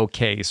RICO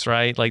case,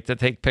 right? Like to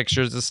take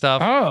pictures of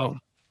stuff? Oh.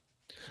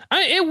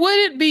 It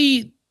wouldn't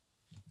be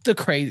the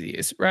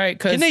craziest, right?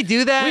 Can they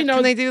do that?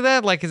 Can they do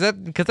that? Like,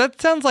 because that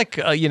sounds like,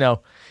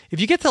 if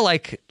you get to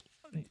like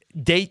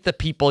date the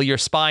people you're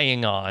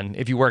spying on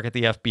if you work at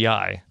the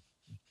FBI.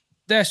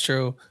 That's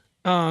true.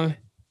 I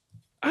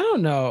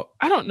don't know.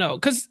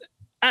 Because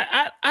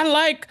I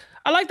like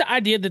the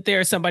idea that there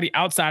is somebody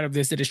outside of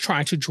this that is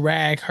trying to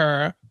drag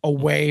her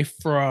away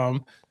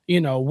from,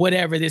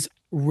 whatever this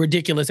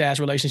ridiculous ass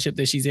relationship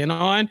that she's in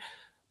on.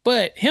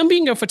 But him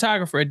being a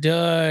photographer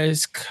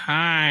does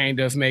kind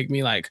of make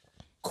me like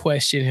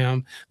question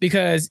him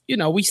because,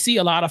 we see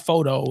a lot of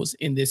photos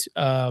in this.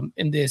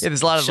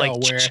 There's a lot of show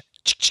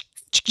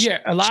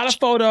like, a lot of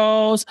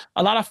photos,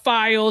 a lot of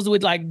files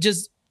with like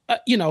just,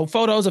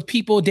 photos of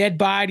people, dead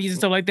bodies and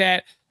stuff like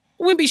that.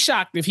 Wouldn't be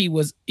shocked if he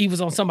was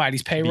on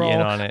somebody's payroll.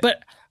 On it.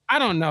 But I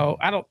don't know.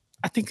 I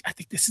think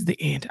this is the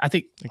end. I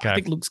think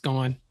Luke's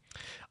gone.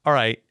 All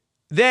right.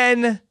 Then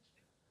you want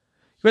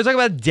to talk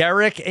about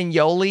Derek and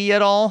Yoli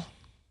at all?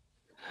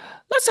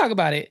 Let's talk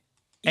about it.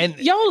 And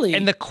Yoli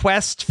and the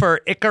quest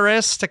for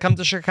Icarus to come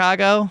to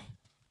Chicago.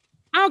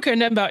 I don't care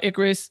nothing about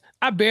Icarus.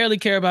 I barely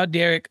care about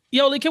Derek.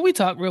 Yoli, can we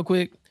talk real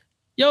quick?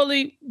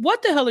 Yoli,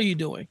 what the hell are you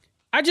doing?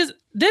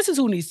 This is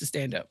who needs to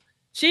stand up.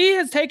 She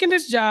has taken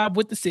this job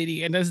with the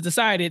city and has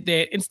decided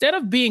that instead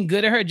of being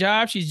good at her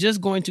job, she's just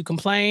going to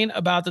complain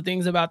about the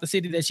things about the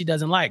city that she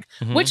doesn't like,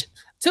 which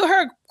to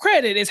her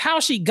credit is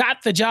how she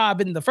got the job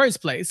in the first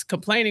place,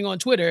 complaining on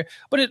Twitter,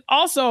 but it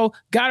also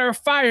got her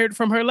fired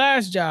from her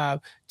last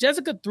job.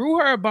 Jessica threw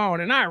her a bone.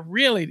 And I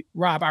really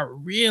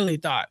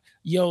thought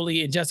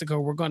Yoli and Jessica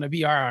were going to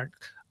be our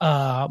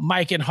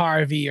Mike and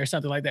Harvey or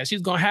something like that.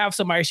 She's going to have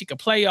somebody she could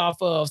play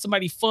off of,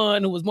 somebody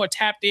fun who was more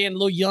tapped in, a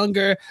little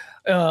younger,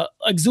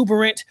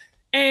 exuberant.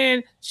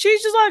 And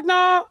she's just like,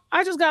 no,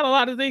 I just got a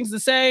lot of things to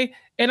say.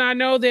 And I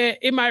know that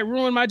it might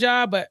ruin my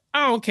job, but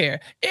I don't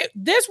care.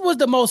 This was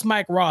the most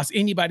Mike Ross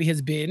anybody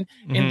has been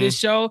in this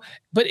show,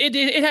 but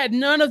it had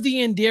none of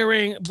the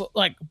endearing,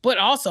 but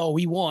also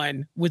we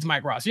won with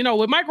Mike Ross.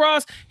 With Mike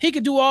Ross, he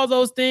could do all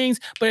those things,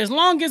 but as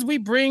long as we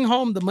bring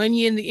home the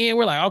money in the end,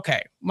 we're like,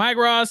 okay, Mike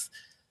Ross,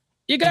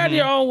 You got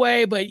your own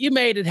way, but you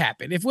made it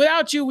happen. If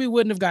without you, we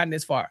wouldn't have gotten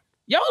this far.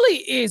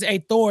 Yoli is a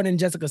thorn in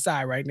Jessica's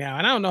side right now,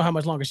 and I don't know how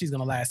much longer she's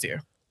going to last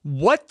here.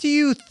 What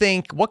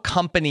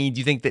company do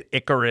you think that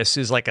Icarus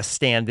is like a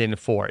stand-in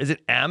for? Is it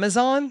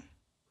Amazon?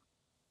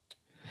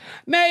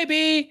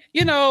 Maybe,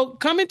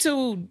 coming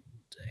to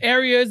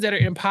areas that are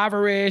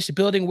impoverished,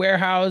 building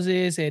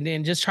warehouses, and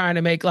then just trying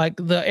to make like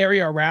the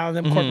area around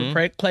them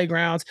corporate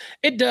playgrounds.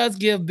 It does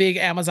give big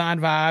Amazon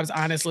vibes,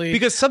 honestly.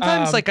 Because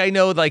sometimes I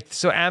know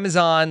so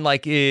Amazon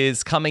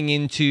is coming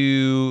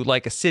into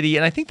like a city,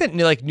 and I think that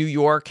like New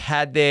York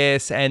had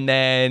this, and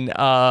then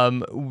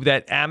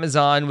that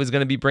Amazon was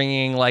going to be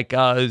bringing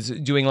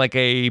doing like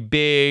a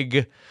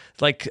big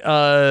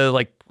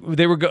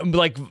they were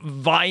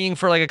vying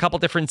for like a couple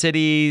different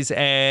cities,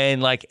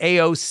 and like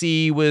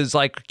AOC was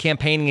like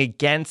campaigning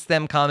against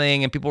them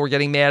coming, and people were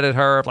getting mad at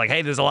her like,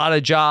 hey, there's a lot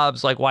of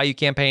jobs, like why are you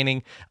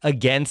campaigning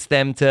against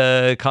them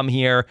to come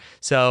here?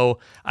 So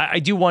I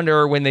do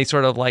wonder when they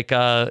sort of like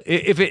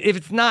if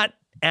it's not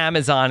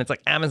Amazon, it's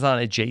like Amazon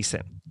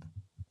adjacent.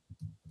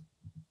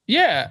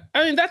 Yeah,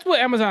 I mean, that's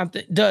what Amazon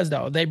does,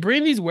 though. They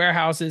bring these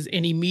warehouses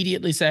and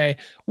immediately say,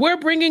 we're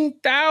bringing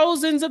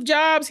thousands of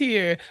jobs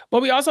here.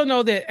 But we also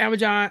know that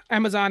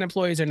Amazon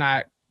employees are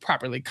not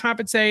properly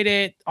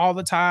compensated all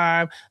the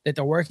time, that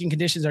the working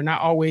conditions are not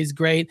always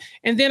great.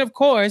 And then, of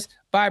course,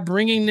 by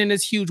bringing in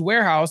this huge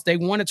warehouse, they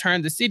want to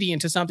turn the city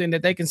into something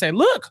that they can say,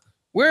 look,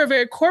 we're a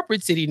very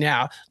corporate city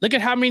now. Look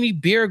at how many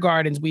beer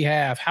gardens we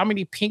have. How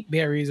many pink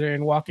berries are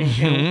in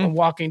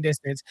walking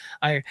distance.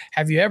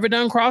 Have you ever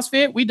done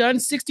CrossFit? We done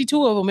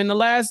 62 of them in the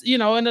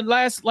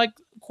last like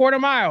quarter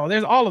mile.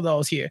 There's all of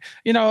those here,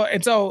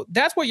 and so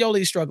that's what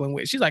Yoli's struggling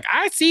with. She's like,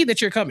 I see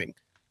that you're coming,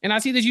 and I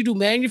see that you do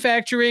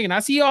manufacturing, and I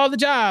see all the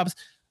jobs,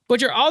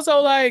 but you're also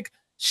like,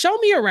 show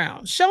me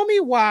around. Show me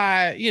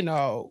why,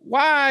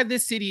 why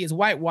this city is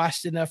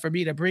whitewashed enough for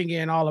me to bring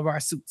in all of our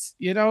suits,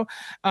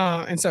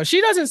 And so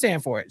she doesn't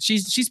stand for it. She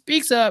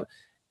speaks up.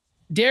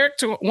 Derek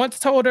once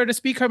told her to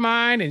speak her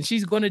mind, and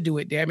she's going to do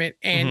it, damn it.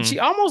 And she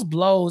almost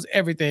blows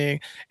everything.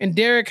 And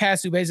Derek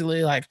has to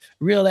basically like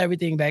reel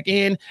everything back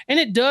in. And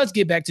it does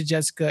get back to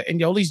Jessica,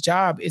 and Yoli's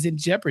job is in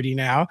jeopardy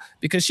now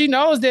because she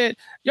knows that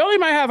Yoli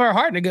might have her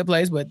heart in a good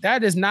place, but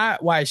that is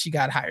not why she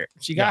got hired.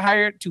 She got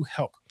hired to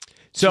help.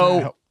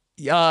 So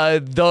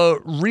the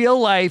real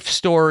life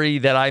story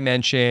that I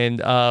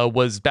mentioned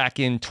was back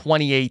in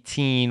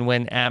 2018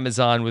 when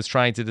Amazon was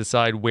trying to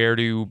decide where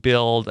to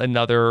build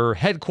another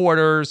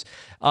headquarters.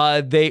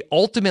 They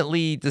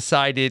ultimately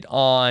decided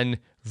on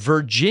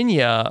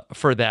Virginia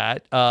for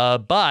that.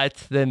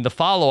 But then the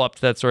follow-up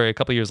to that story a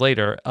couple years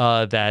later,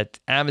 that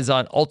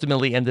Amazon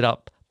ultimately ended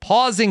up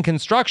pausing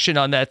construction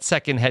on that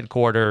second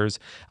headquarters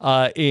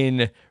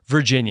in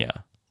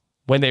Virginia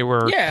when they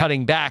were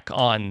cutting back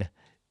on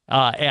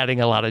adding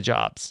a lot of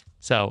jobs.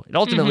 So it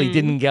ultimately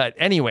didn't get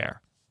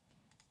anywhere.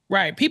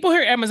 Right. People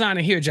hear Amazon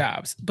and hear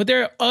jobs, but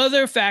there are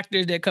other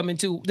factors that come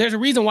into. There's a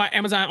reason why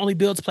Amazon only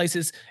builds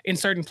places in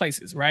certain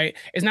places, right?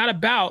 It's not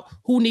about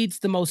who needs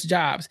the most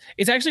jobs.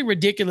 It's actually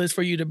ridiculous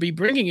for you to be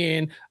bringing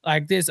in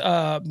like this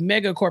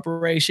mega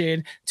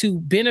corporation to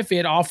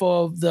benefit off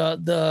of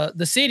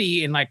the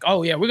city and like,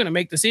 oh yeah, we're going to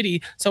make the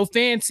city so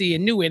fancy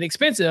and new and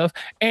expensive.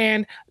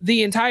 And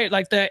the entire,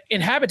 like the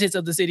inhabitants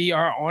of the city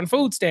are on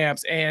food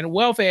stamps and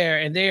welfare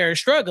and they're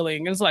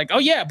struggling. And it's like, oh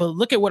yeah, but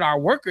look at what our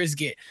workers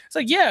get. It's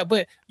like, yeah,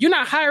 but you're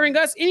not hiring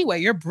us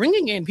anyway. You're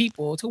bringing in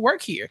people to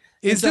work here.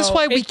 Is this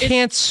why we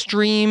can't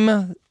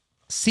stream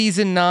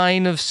season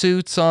 9 of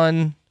Suits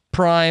on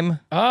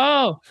Prime?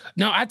 Oh,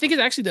 no, I think it's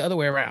actually the other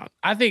way around.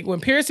 I think when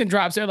Pearson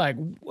drops, they're like,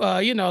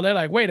 they're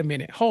like, wait a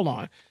minute, hold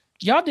on.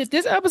 Y'all did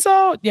this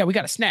episode? Yeah, we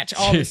got to snatch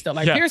all this stuff.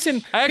 Like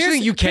Pearson. I actually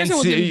think you can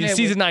see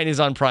season 9 is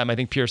on Prime. I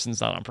think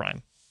Pearson's not on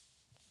Prime.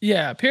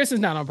 Yeah,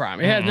 Pearson's not on Prime.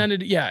 It has none to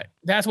do. Yeah,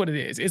 that's what it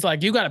is. It's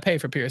like you got to pay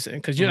for Pearson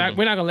because we're not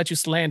going to let you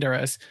slander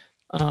us.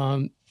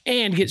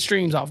 And get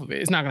streams off of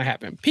it. It's not going to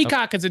happen.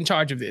 Peacock is in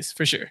charge of this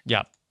for sure.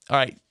 Yeah. All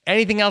right.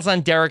 Anything else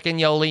on Derek and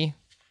Yoli?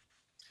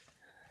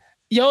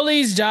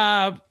 Yoli's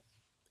job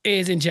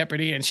is in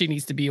jeopardy, and she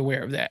needs to be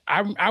aware of that.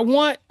 I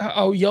want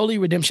a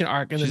Yoli redemption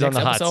arc in the next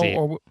episode,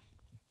 or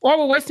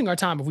we're wasting our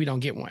time if we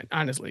don't get one.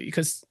 Honestly,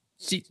 because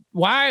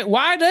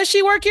why does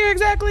she work here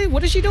exactly?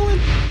 What is she doing?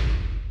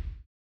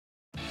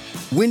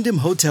 Wyndham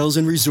Hotels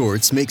and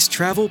Resorts makes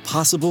travel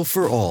possible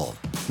for all.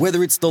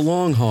 Whether it's the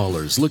long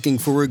haulers looking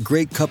for a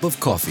great cup of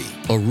coffee,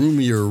 a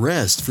roomier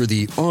rest for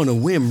the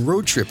on-a-whim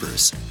road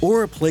trippers,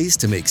 or a place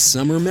to make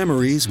summer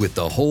memories with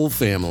the whole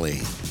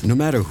family. No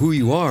matter who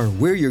you are,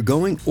 where you're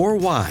going, or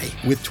why,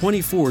 with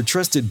 24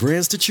 trusted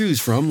brands to choose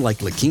from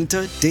like La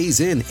Quinta,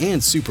 Days Inn,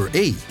 and Super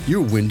 8,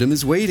 your Wyndham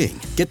is waiting.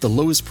 Get the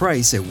lowest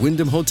price at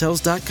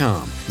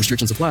WyndhamHotels.com.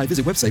 Restrictions apply.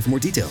 Visit website for more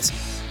details.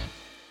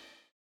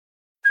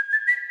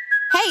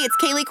 Hey, it's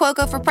Kaylee Kaylee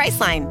Cuoco for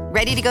Priceline.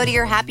 Ready to go to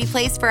your happy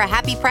place for a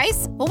happy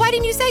price? Well, why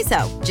didn't you say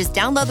so? Just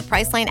download the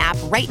Priceline app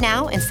right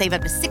now and save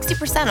up to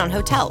 60% on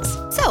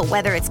hotels. So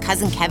whether it's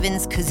Cousin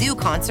Kevin's Kazoo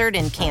Concert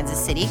in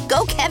Kansas City,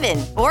 go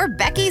Kevin, or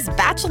Becky's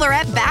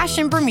Bachelorette Bash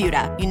in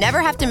Bermuda, you never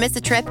have to miss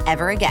a trip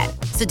ever again.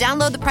 So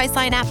download the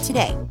Priceline app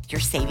today.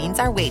 Your savings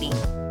are waiting.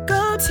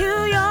 Go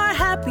to your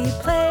happy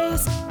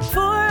place for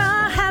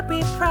a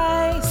happy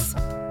price.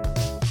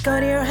 Go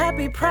to your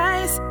happy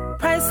price,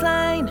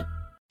 Priceline.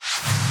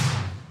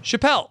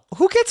 Chappelle,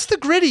 who gets the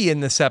gritty in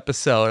this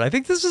episode? I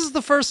think this is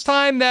the first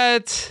time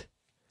that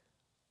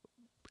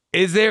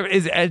is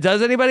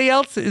anybody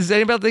else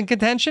in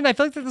contention? I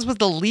feel like this was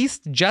the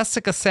least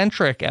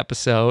Jessica-centric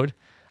episode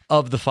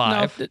of the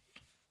 5.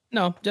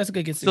 No,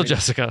 Jessica gets still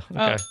Jessica.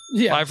 Okay.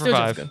 Yeah, 5 for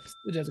 5.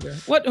 Jessica.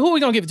 Who are we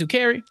gonna give it to?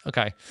 Carrie?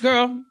 Okay.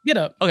 Girl, get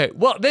up. Okay.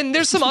 Well, then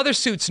there's some other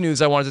Suits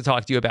news I wanted to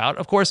talk to you about.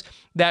 Of course,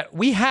 that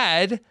we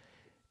had.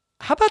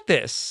 How about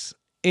this?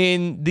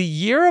 In the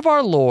year of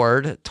our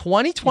Lord,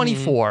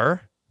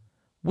 2024,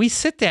 we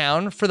sit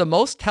down for the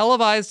most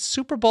televised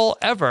Super Bowl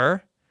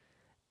ever,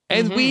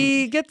 and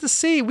we get to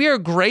see, we are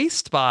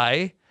graced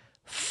by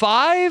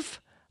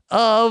 5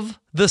 of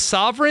the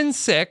Sovereign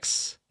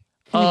 6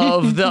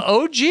 of the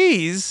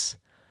OGs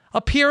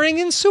appearing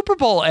in Super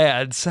Bowl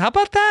ads. How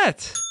about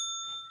that?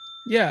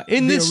 Yeah.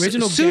 In this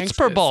original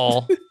Super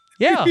Bowl.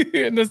 Yeah.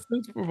 In the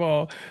Super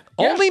Bowl.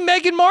 Only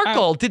Meghan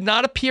Markle did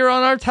not appear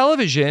on our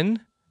television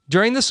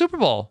during the Super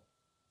Bowl.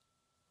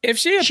 If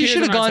she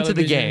should have gone to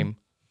the game.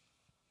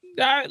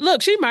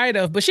 Look, she might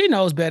have, but she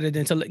knows better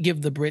than to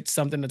give the Brits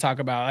something to talk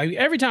about. Like,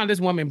 every time this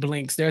woman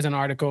blinks, there's an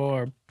article,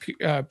 or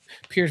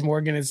Piers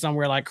Morgan is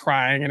somewhere like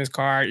crying in his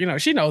car. You know,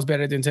 she knows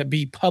better than to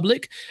be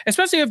public,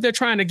 especially if they're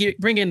trying to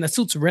bring in the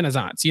Suits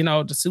Renaissance. You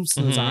know, the Suits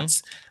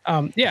Renaissance.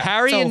 Yeah,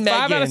 Harry and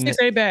 5 out of 6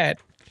 ain't bad.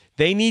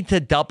 They need to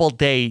double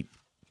date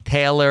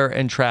Taylor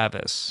and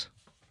Travis.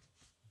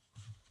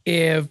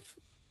 Oh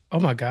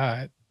my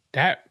God,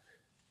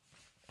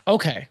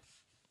 okay.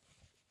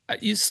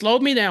 You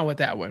slowed me down with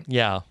that one.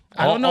 Yeah.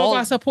 I don't know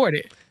if I support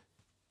it.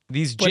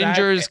 These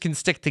gingers can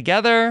stick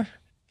together.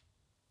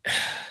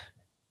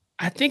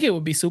 I think it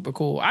would be super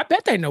cool. I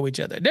bet they know each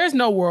other. There's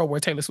no world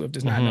where Taylor Swift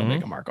does not know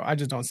Meghan Markle. I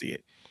just don't see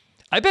it.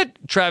 I bet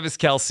Travis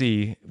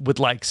Kelce would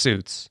like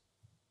Suits.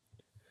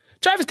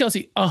 Travis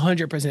Kelce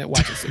 100%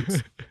 watches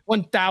Suits.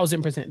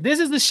 1000%. This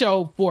is the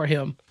show for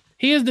him.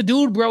 He is the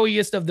dude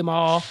broiest of them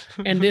all,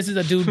 and this is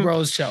a dude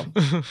bros show.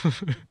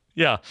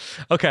 Yeah.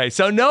 Okay.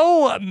 So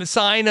no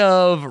sign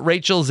of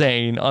Rachel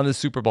Zane on the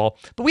Super Bowl,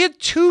 but we had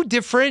 2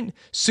 different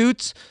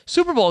Suits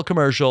Super Bowl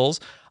commercials.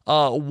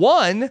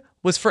 One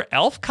was for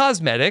Elf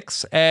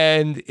Cosmetics,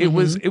 and it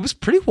was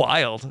pretty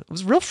wild. It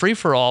was real free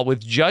for all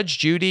with Judge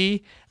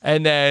Judy,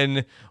 and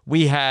then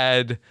we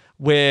had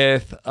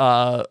with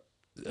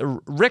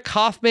Rick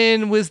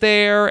Hoffman was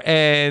there,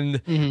 and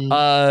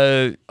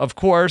of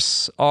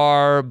course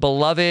our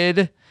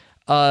beloved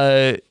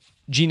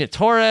Gina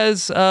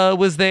Torres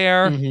was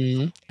there,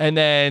 and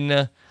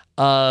then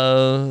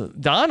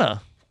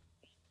Donna,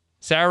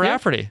 Sarah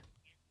Rafferty.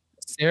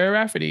 Sarah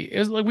Rafferty.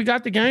 It's like we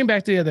got the gang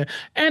back together.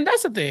 And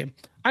that's the thing.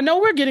 I know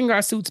we're getting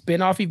our Suits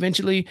spinoff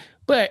eventually,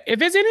 but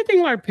if it's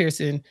anything like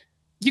Pearson,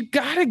 you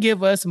got to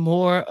give us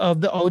more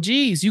of the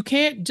OGs. You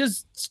can't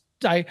just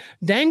like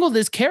dangle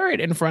this carrot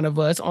in front of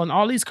us on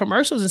all these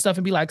commercials and stuff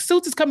and be like,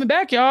 Suits is coming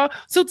back, y'all.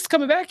 Suits is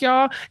coming back,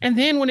 y'all. And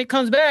then when it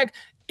comes back,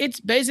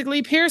 it's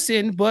basically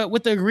Pearson, but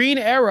with the green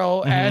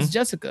arrow as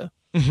Jessica.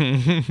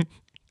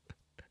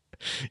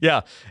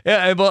 Yeah.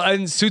 Well,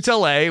 and Suits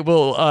LA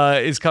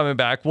is coming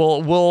back.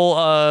 We'll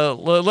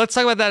let's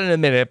talk about that in a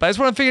minute. But I just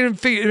want to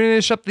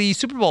finish up the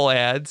Super Bowl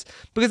ads,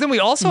 because then we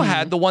also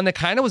had the one that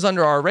kind of was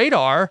under our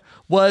radar,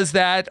 was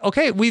that,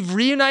 okay, we've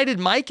reunited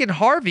Mike and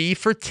Harvey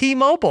for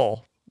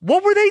T-Mobile.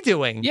 What were they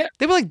doing? Yeah,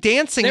 they were like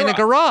dancing in a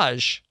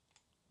garage.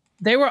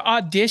 They were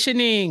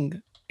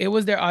auditioning. It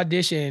was their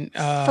audition.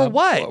 For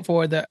what?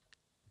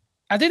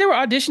 I think they were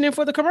auditioning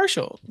for the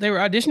commercial. They were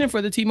auditioning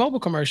for the T-Mobile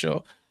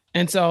commercial.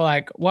 And so,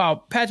 like, while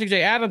Patrick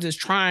J. Adams is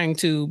trying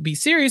to be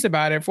serious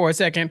about it for a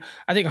second,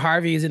 I think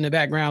Harvey is in the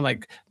background,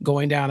 like,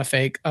 going down a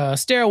fake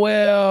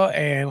stairwell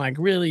and, like,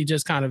 really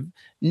just kind of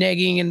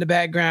negging in the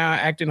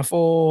background, acting a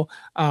fool.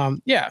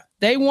 Yeah,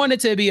 they wanted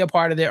to be a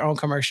part of their own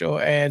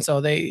commercial. And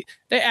so they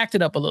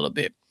acted up a little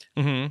bit.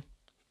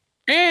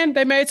 And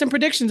they made some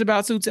predictions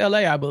about Suits LA,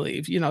 I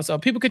believe. You know, so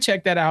people could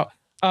check that out.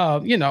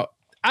 You know,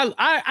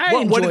 I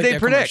enjoyed what did they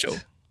predict?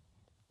 Commercial.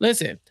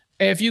 Listen,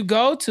 if you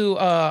go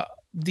to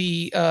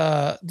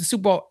the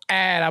Super Bowl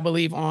ad, I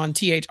believe on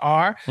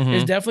THR,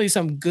 there's definitely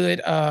some good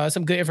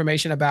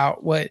information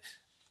about what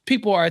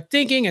people are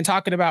thinking and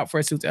talking about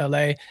for Suits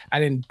LA. I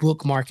didn't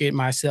bookmark it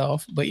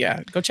myself, but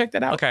yeah, go check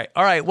that out. Okay.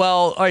 All right.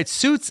 Well, all right.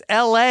 Suits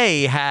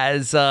LA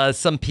has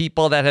some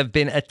people that have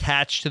been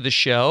attached to the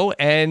show.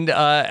 And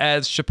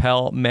as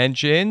Chappelle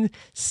mentioned,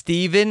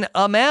 Stephen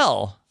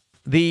Amell,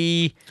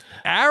 the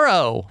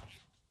Arrow.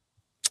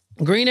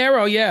 Green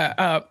Arrow,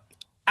 yeah.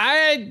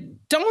 I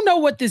don't know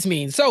what this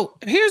means. So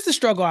here's the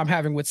struggle I'm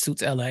having with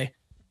Suits LA.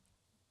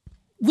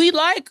 We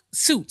like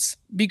Suits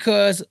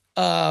because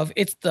of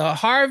it's the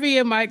Harvey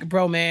and Mike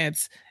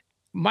bromance.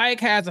 Mike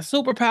has a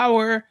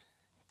superpower.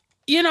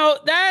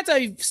 That's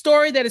a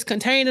story that is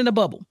contained in a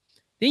bubble.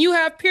 Then you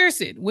have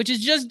Pearson, which is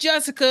just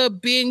Jessica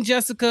being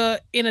Jessica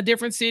in a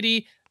different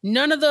city.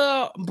 None of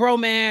the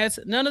bromance,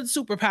 none of the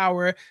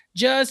superpower,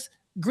 just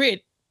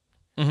grit.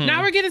 Mm-hmm.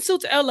 Now we're getting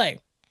Suits LA.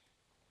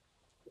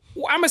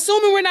 I'm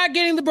assuming we're not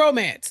getting the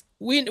bromance.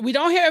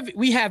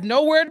 We have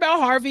no word about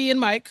Harvey and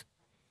Mike.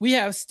 We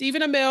have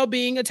Stephen Amell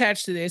being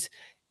attached to this.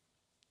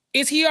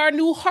 Is he our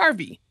new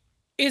Harvey?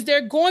 Is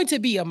there going to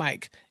be a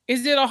Mike?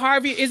 Is it a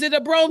Harvey? Is it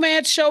a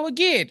bromance show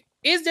again?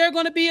 Is there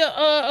going to be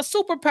a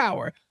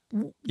superpower?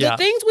 The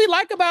things we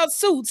like about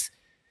Suits,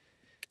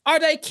 are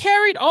they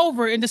carried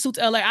over into Suits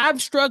LA? I'm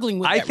struggling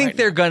with that. I think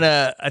they're going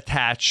to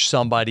attach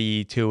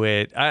somebody to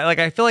it.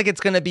 I feel like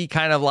it's going to be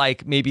kind of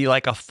like maybe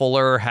like a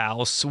Fuller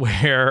House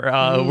where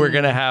we're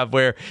going to have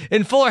where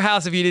in Fuller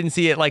House, if you didn't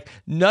see it, like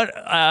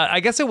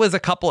I guess it was a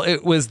couple.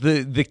 It was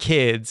the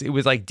kids. It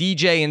was like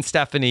DJ and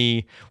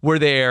Stephanie were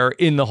there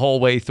in the whole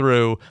way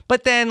through.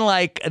 But then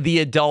like the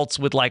adults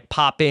would like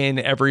pop in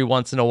every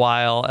once in a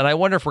while. And I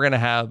wonder if we're going to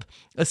have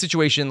a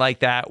situation like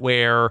that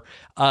where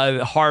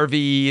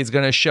Harvey is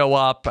going to show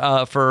up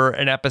for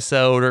an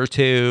episode or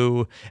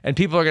two and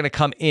people are going to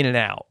come in and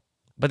out,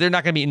 but they're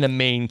not going to be in the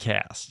main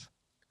cast.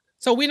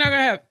 So we're not going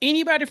to have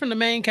anybody from the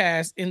main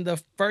cast in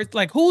the first,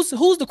 like who's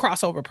the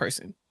crossover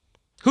person?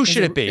 Who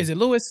should it be? Is it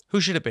Lewis? Who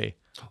should it be?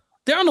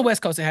 They're on the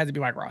West Coast. It has to be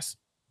Mike Ross.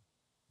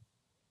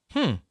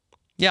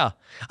 Yeah.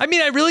 I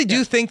mean, I really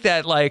do think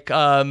that like,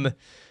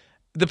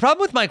 the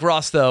problem with Mike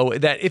Ross, though,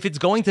 that if it's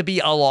going to be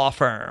a law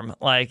firm,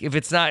 like if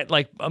it's not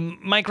like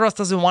Mike Ross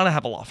doesn't want to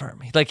have a law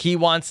firm. Like he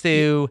wants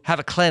to have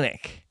a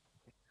clinic.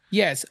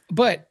 Yes.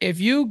 But if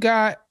you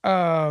got,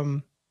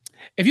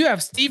 if you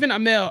have Stephen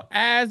Amell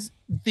as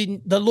the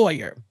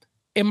lawyer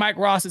and Mike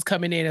Ross is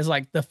coming in as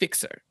like the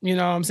fixer, you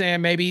know what I'm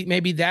saying?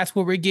 Maybe that's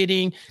what we're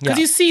getting because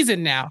he's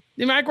seasoned now.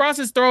 Mike Ross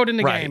is thrown in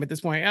the game at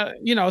this point,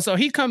 so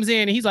he comes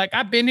in and he's like,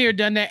 I've been here,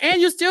 done that.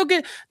 And you still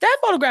get that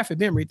photographic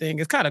memory thing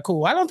is kind of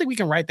cool. I don't think we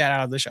can write that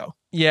out of the show.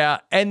 Yeah.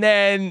 And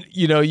then,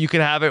 you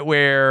can have it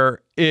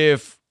where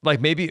if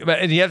like maybe,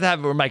 and you have to have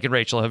it where Mike and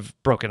Rachel have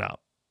broken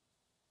up.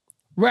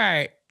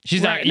 Right.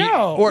 She's not, you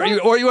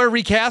want to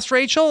recast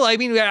Rachel? I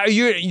mean,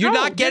 you're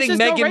not getting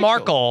Meghan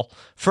Markle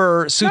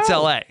for Suits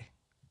LA.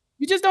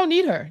 You just don't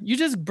need her. You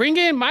just bring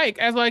in Mike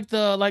as like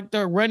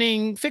the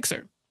running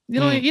fixer.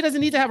 He doesn't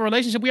need to have a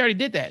relationship. We already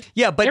did that.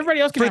 Yeah, but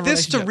everybody else can for have a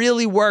this to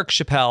really work,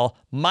 Chappelle,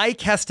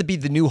 Mike has to be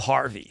the new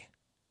Harvey.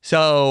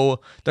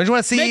 So don't you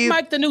want to see make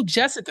Mike the new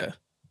Jessica?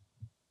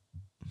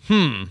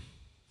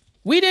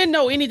 We didn't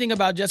know anything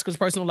about Jessica's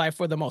personal life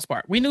for the most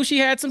part. We knew she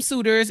had some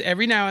suitors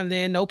every now and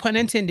then, no pun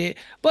intended,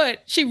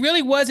 but she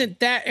really wasn't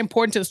that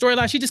important to the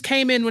storyline. She just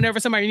came in whenever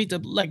somebody needs to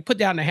like put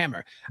down the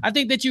hammer. I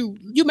think that you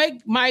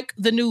make Mike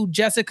the new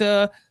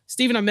Jessica.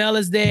 Stephen Amell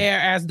is there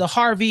as the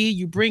Harvey.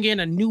 You bring in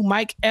a new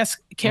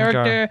Mike-esque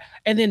character,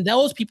 and then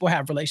those people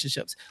have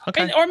relationships.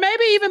 Okay. Or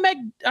maybe even make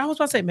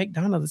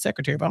Donna the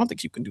secretary, but I don't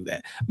think you can do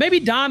that. Maybe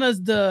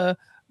Donna's the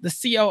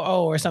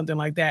COO or something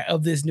like that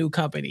of this new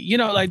company.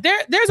 Like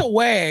there's a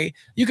way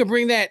you can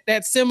bring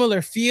that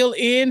similar feel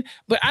in,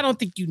 but I don't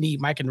think you need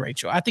Mike and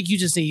Rachel. I think you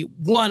just need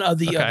one or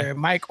the other,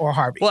 Mike or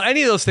Harvey. Well,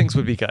 any of those things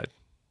would be good.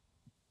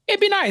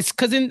 It'd be nice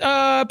because in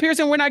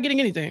Pearson, we're not getting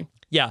anything.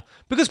 Yeah,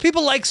 because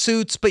people like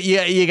Suits, but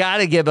you got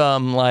to give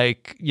them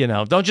like,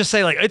 don't just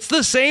say like, it's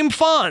the same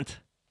font.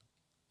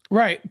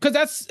 Right, because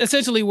that's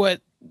essentially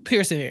what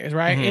Pearson is,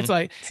 right? Mm-hmm. It's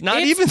like, it's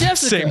not even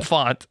Jessica. The same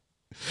font.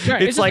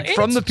 Right. It's like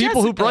from the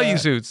people who brought you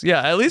Suits.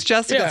 Yeah, at least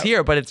Jessica's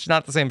here, but it's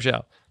not the same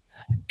show.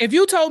 If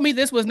you told me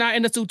this was not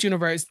in the Suits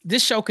universe,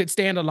 this show could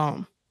stand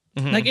alone.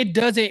 Mm-hmm. Like it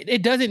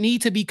doesn't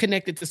need to be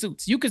connected to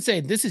Suits. You could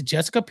say this is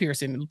Jessica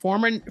Pearson,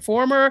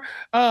 former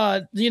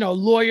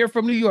lawyer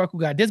from New York who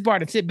got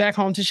disbarred and sent back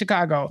home to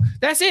Chicago.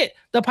 That's it.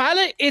 The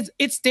pilot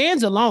it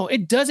stands alone.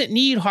 It doesn't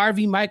need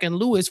Harvey, Mike, and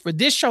Lewis for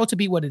this show to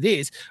be what it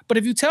is. But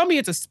if you tell me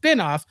it's a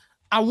spinoff,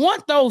 I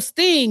want those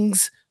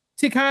things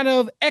to kind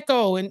of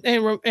echo and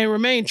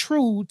remain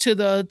true to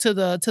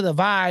the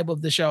vibe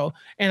of the show.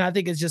 And I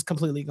think it's just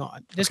completely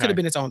gone. This could have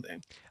been its own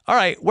thing. All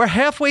right. We're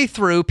halfway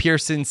through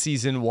Pearson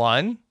season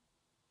 1.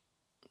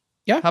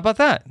 Yeah. How about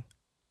that?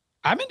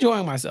 I'm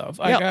enjoying myself.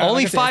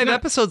 Only 5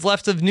 episodes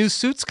left of new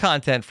Suits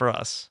content for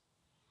us.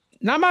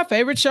 Not my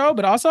favorite show,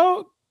 but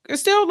also it's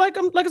still like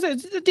I said,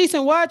 it's a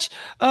decent watch.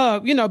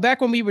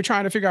 Back when we were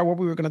trying to figure out what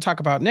we were going to talk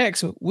about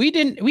next, we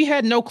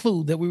had no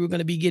clue that we were going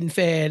to be getting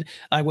fed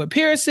like with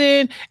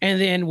Pearson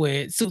and then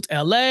with Suits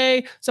LA.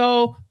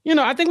 So,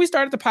 I think we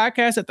started the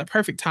podcast at the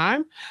perfect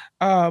time.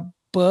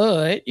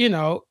 But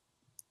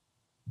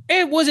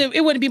it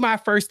wouldn't be my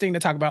first thing to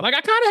talk about. Like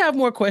I kind of have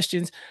more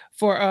questions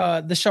for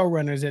the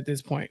showrunners at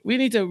this point. We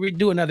need to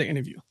do another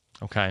interview.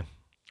 Okay.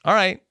 All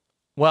right.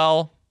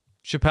 Well,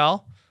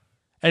 Chappelle,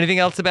 anything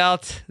else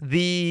about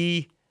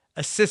the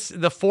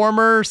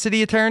former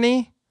city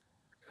attorney?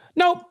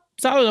 Nope.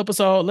 Solid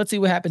episode. Let's see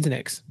what happens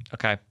next.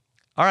 Okay.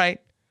 All right.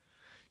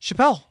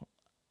 Chappelle,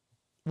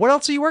 what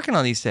else are you working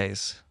on these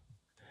days?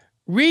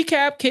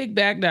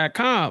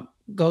 recapkickback.com.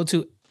 Go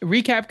to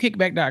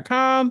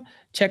recapkickback.com.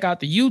 Check out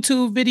the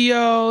YouTube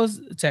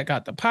videos. Check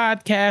out the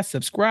podcast.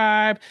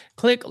 Subscribe.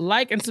 Click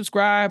like and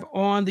subscribe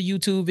on the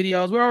YouTube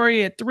videos. We're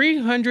already at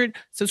 300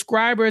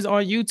 subscribers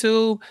on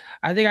YouTube.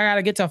 I think I got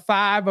to get to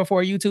 5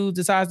 before YouTube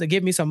decides to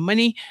give me some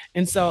money.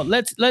 And so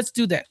let's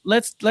do that.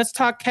 Let's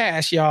talk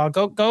cash, y'all.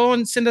 Go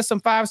and send us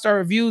some 5-star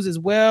reviews as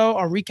well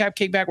on Recap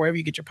Kickback wherever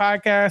you get your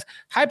podcast.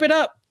 Hype it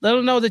up. Let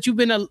them know that you've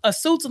been a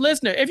Suits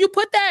listener. If you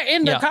put that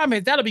in the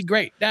comments, that'll be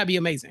great. That'd be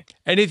amazing.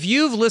 And if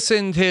you've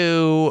listened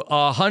to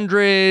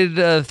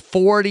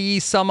 140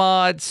 some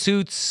odd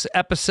Suits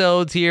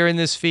episodes here in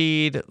this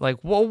feed, like,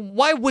 well,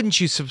 why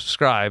wouldn't you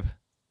subscribe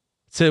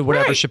to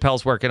whatever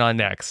Chappelle's working on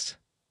next?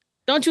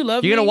 Don't you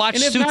love You're going to me? watch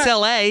Suits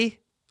LA.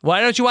 Why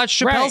don't you watch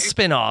Chappelle's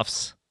Right.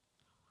 spinoffs?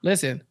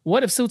 Listen,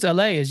 what if Suits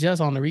LA is just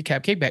on the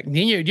Recap Kickback?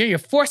 Then you're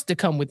forced to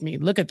come with me.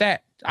 Look at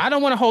that. I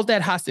don't want to hold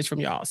that hostage from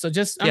y'all. So I'm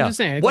just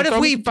saying. What if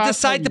we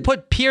decide to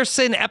put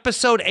Pearson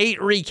episode 8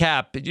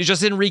 recap? You're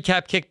just in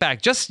Recap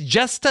Kickback. Just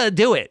to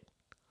do it.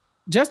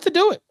 Just to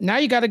do it. Now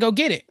you got to go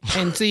get it.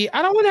 And see,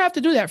 I don't want to have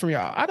to do that from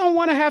y'all. I don't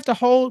want to have to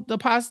hold the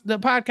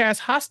podcast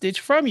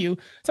hostage from you.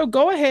 So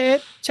go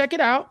ahead, check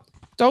it out.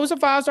 Throw some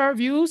 5-star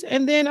reviews,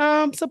 and then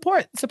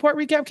support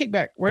Recap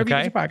Kickback wherever you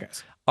get your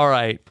podcast. All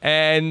right.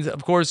 And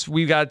of course,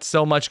 we've got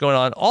so much going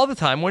on all the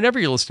time. Whenever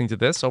you're listening to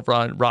this over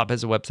on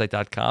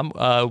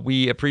robhasawebsite.com,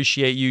 we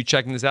appreciate you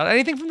checking this out.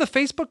 Anything from the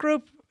Facebook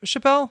group,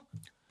 Chappelle?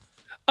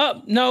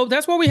 No,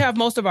 that's where we have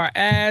most of our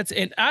ads.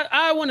 And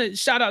I want to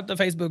shout out the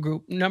Facebook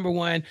group, number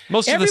one.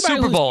 Most of the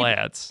Super Bowl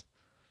ads.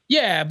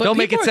 Yeah, but don't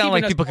make it sound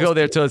like people go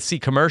there to see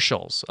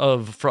commercials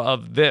of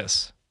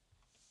this.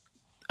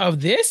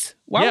 Of this?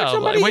 Why would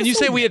somebody when you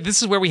say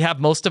this is where we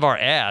have most of our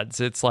ads,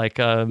 it's like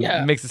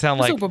it makes it sound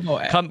like Super Bowl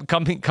ad.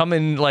 come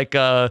and like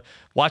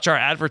watch our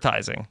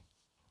advertising.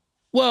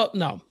 Well,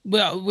 no.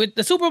 Well, with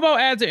the Super Bowl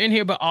ads are in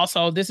here, but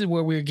also this is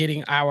where we're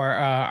getting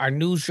our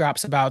news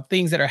drops about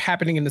things that are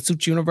happening in the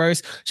Suits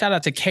universe. Shout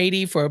out to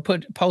Katie for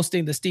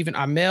posting the Stephen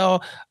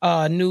Amell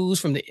news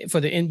for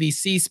the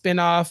NBC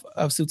spinoff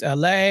of Suits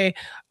LA.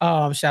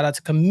 Shout out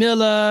to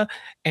Camilla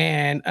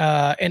and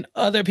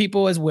other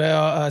people as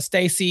well.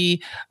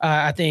 Stacy,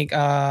 I think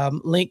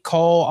Link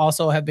Cole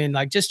also have been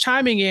like just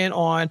chiming in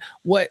on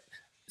what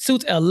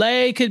Suits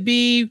LA could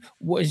be,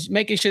 was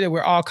making sure that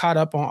we're all caught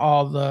up on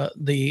all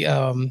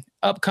the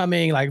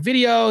upcoming like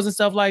videos and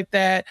stuff like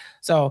that.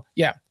 So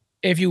yeah,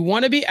 if you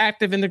want to be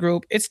active in the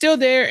group, it's still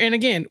there. And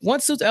again,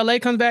 once Suits LA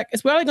comes back,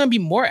 it's probably going to be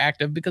more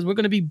active because we're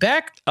going to be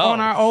back on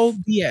our old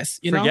BS.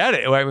 Forget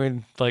it. I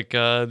mean, like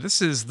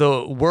this is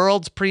the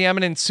world's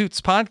preeminent Suits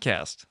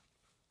podcast.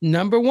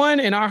 Number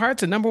one in our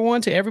hearts and number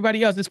one to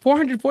everybody else. It's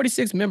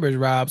 446 members,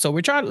 Rob. So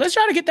let's try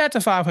to get that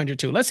to 500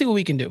 too. Let's see what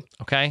we can do.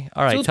 Okay.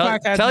 All right.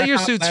 Tell your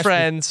Suits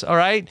friends. All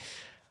right.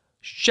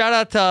 Shout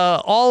out to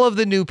all of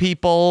the new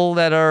people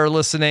that are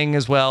listening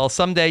as well.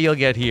 Someday you'll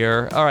get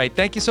here. All right.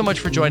 Thank you so much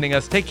for joining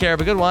us. Take care.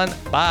 Have a good one.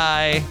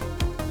 Bye.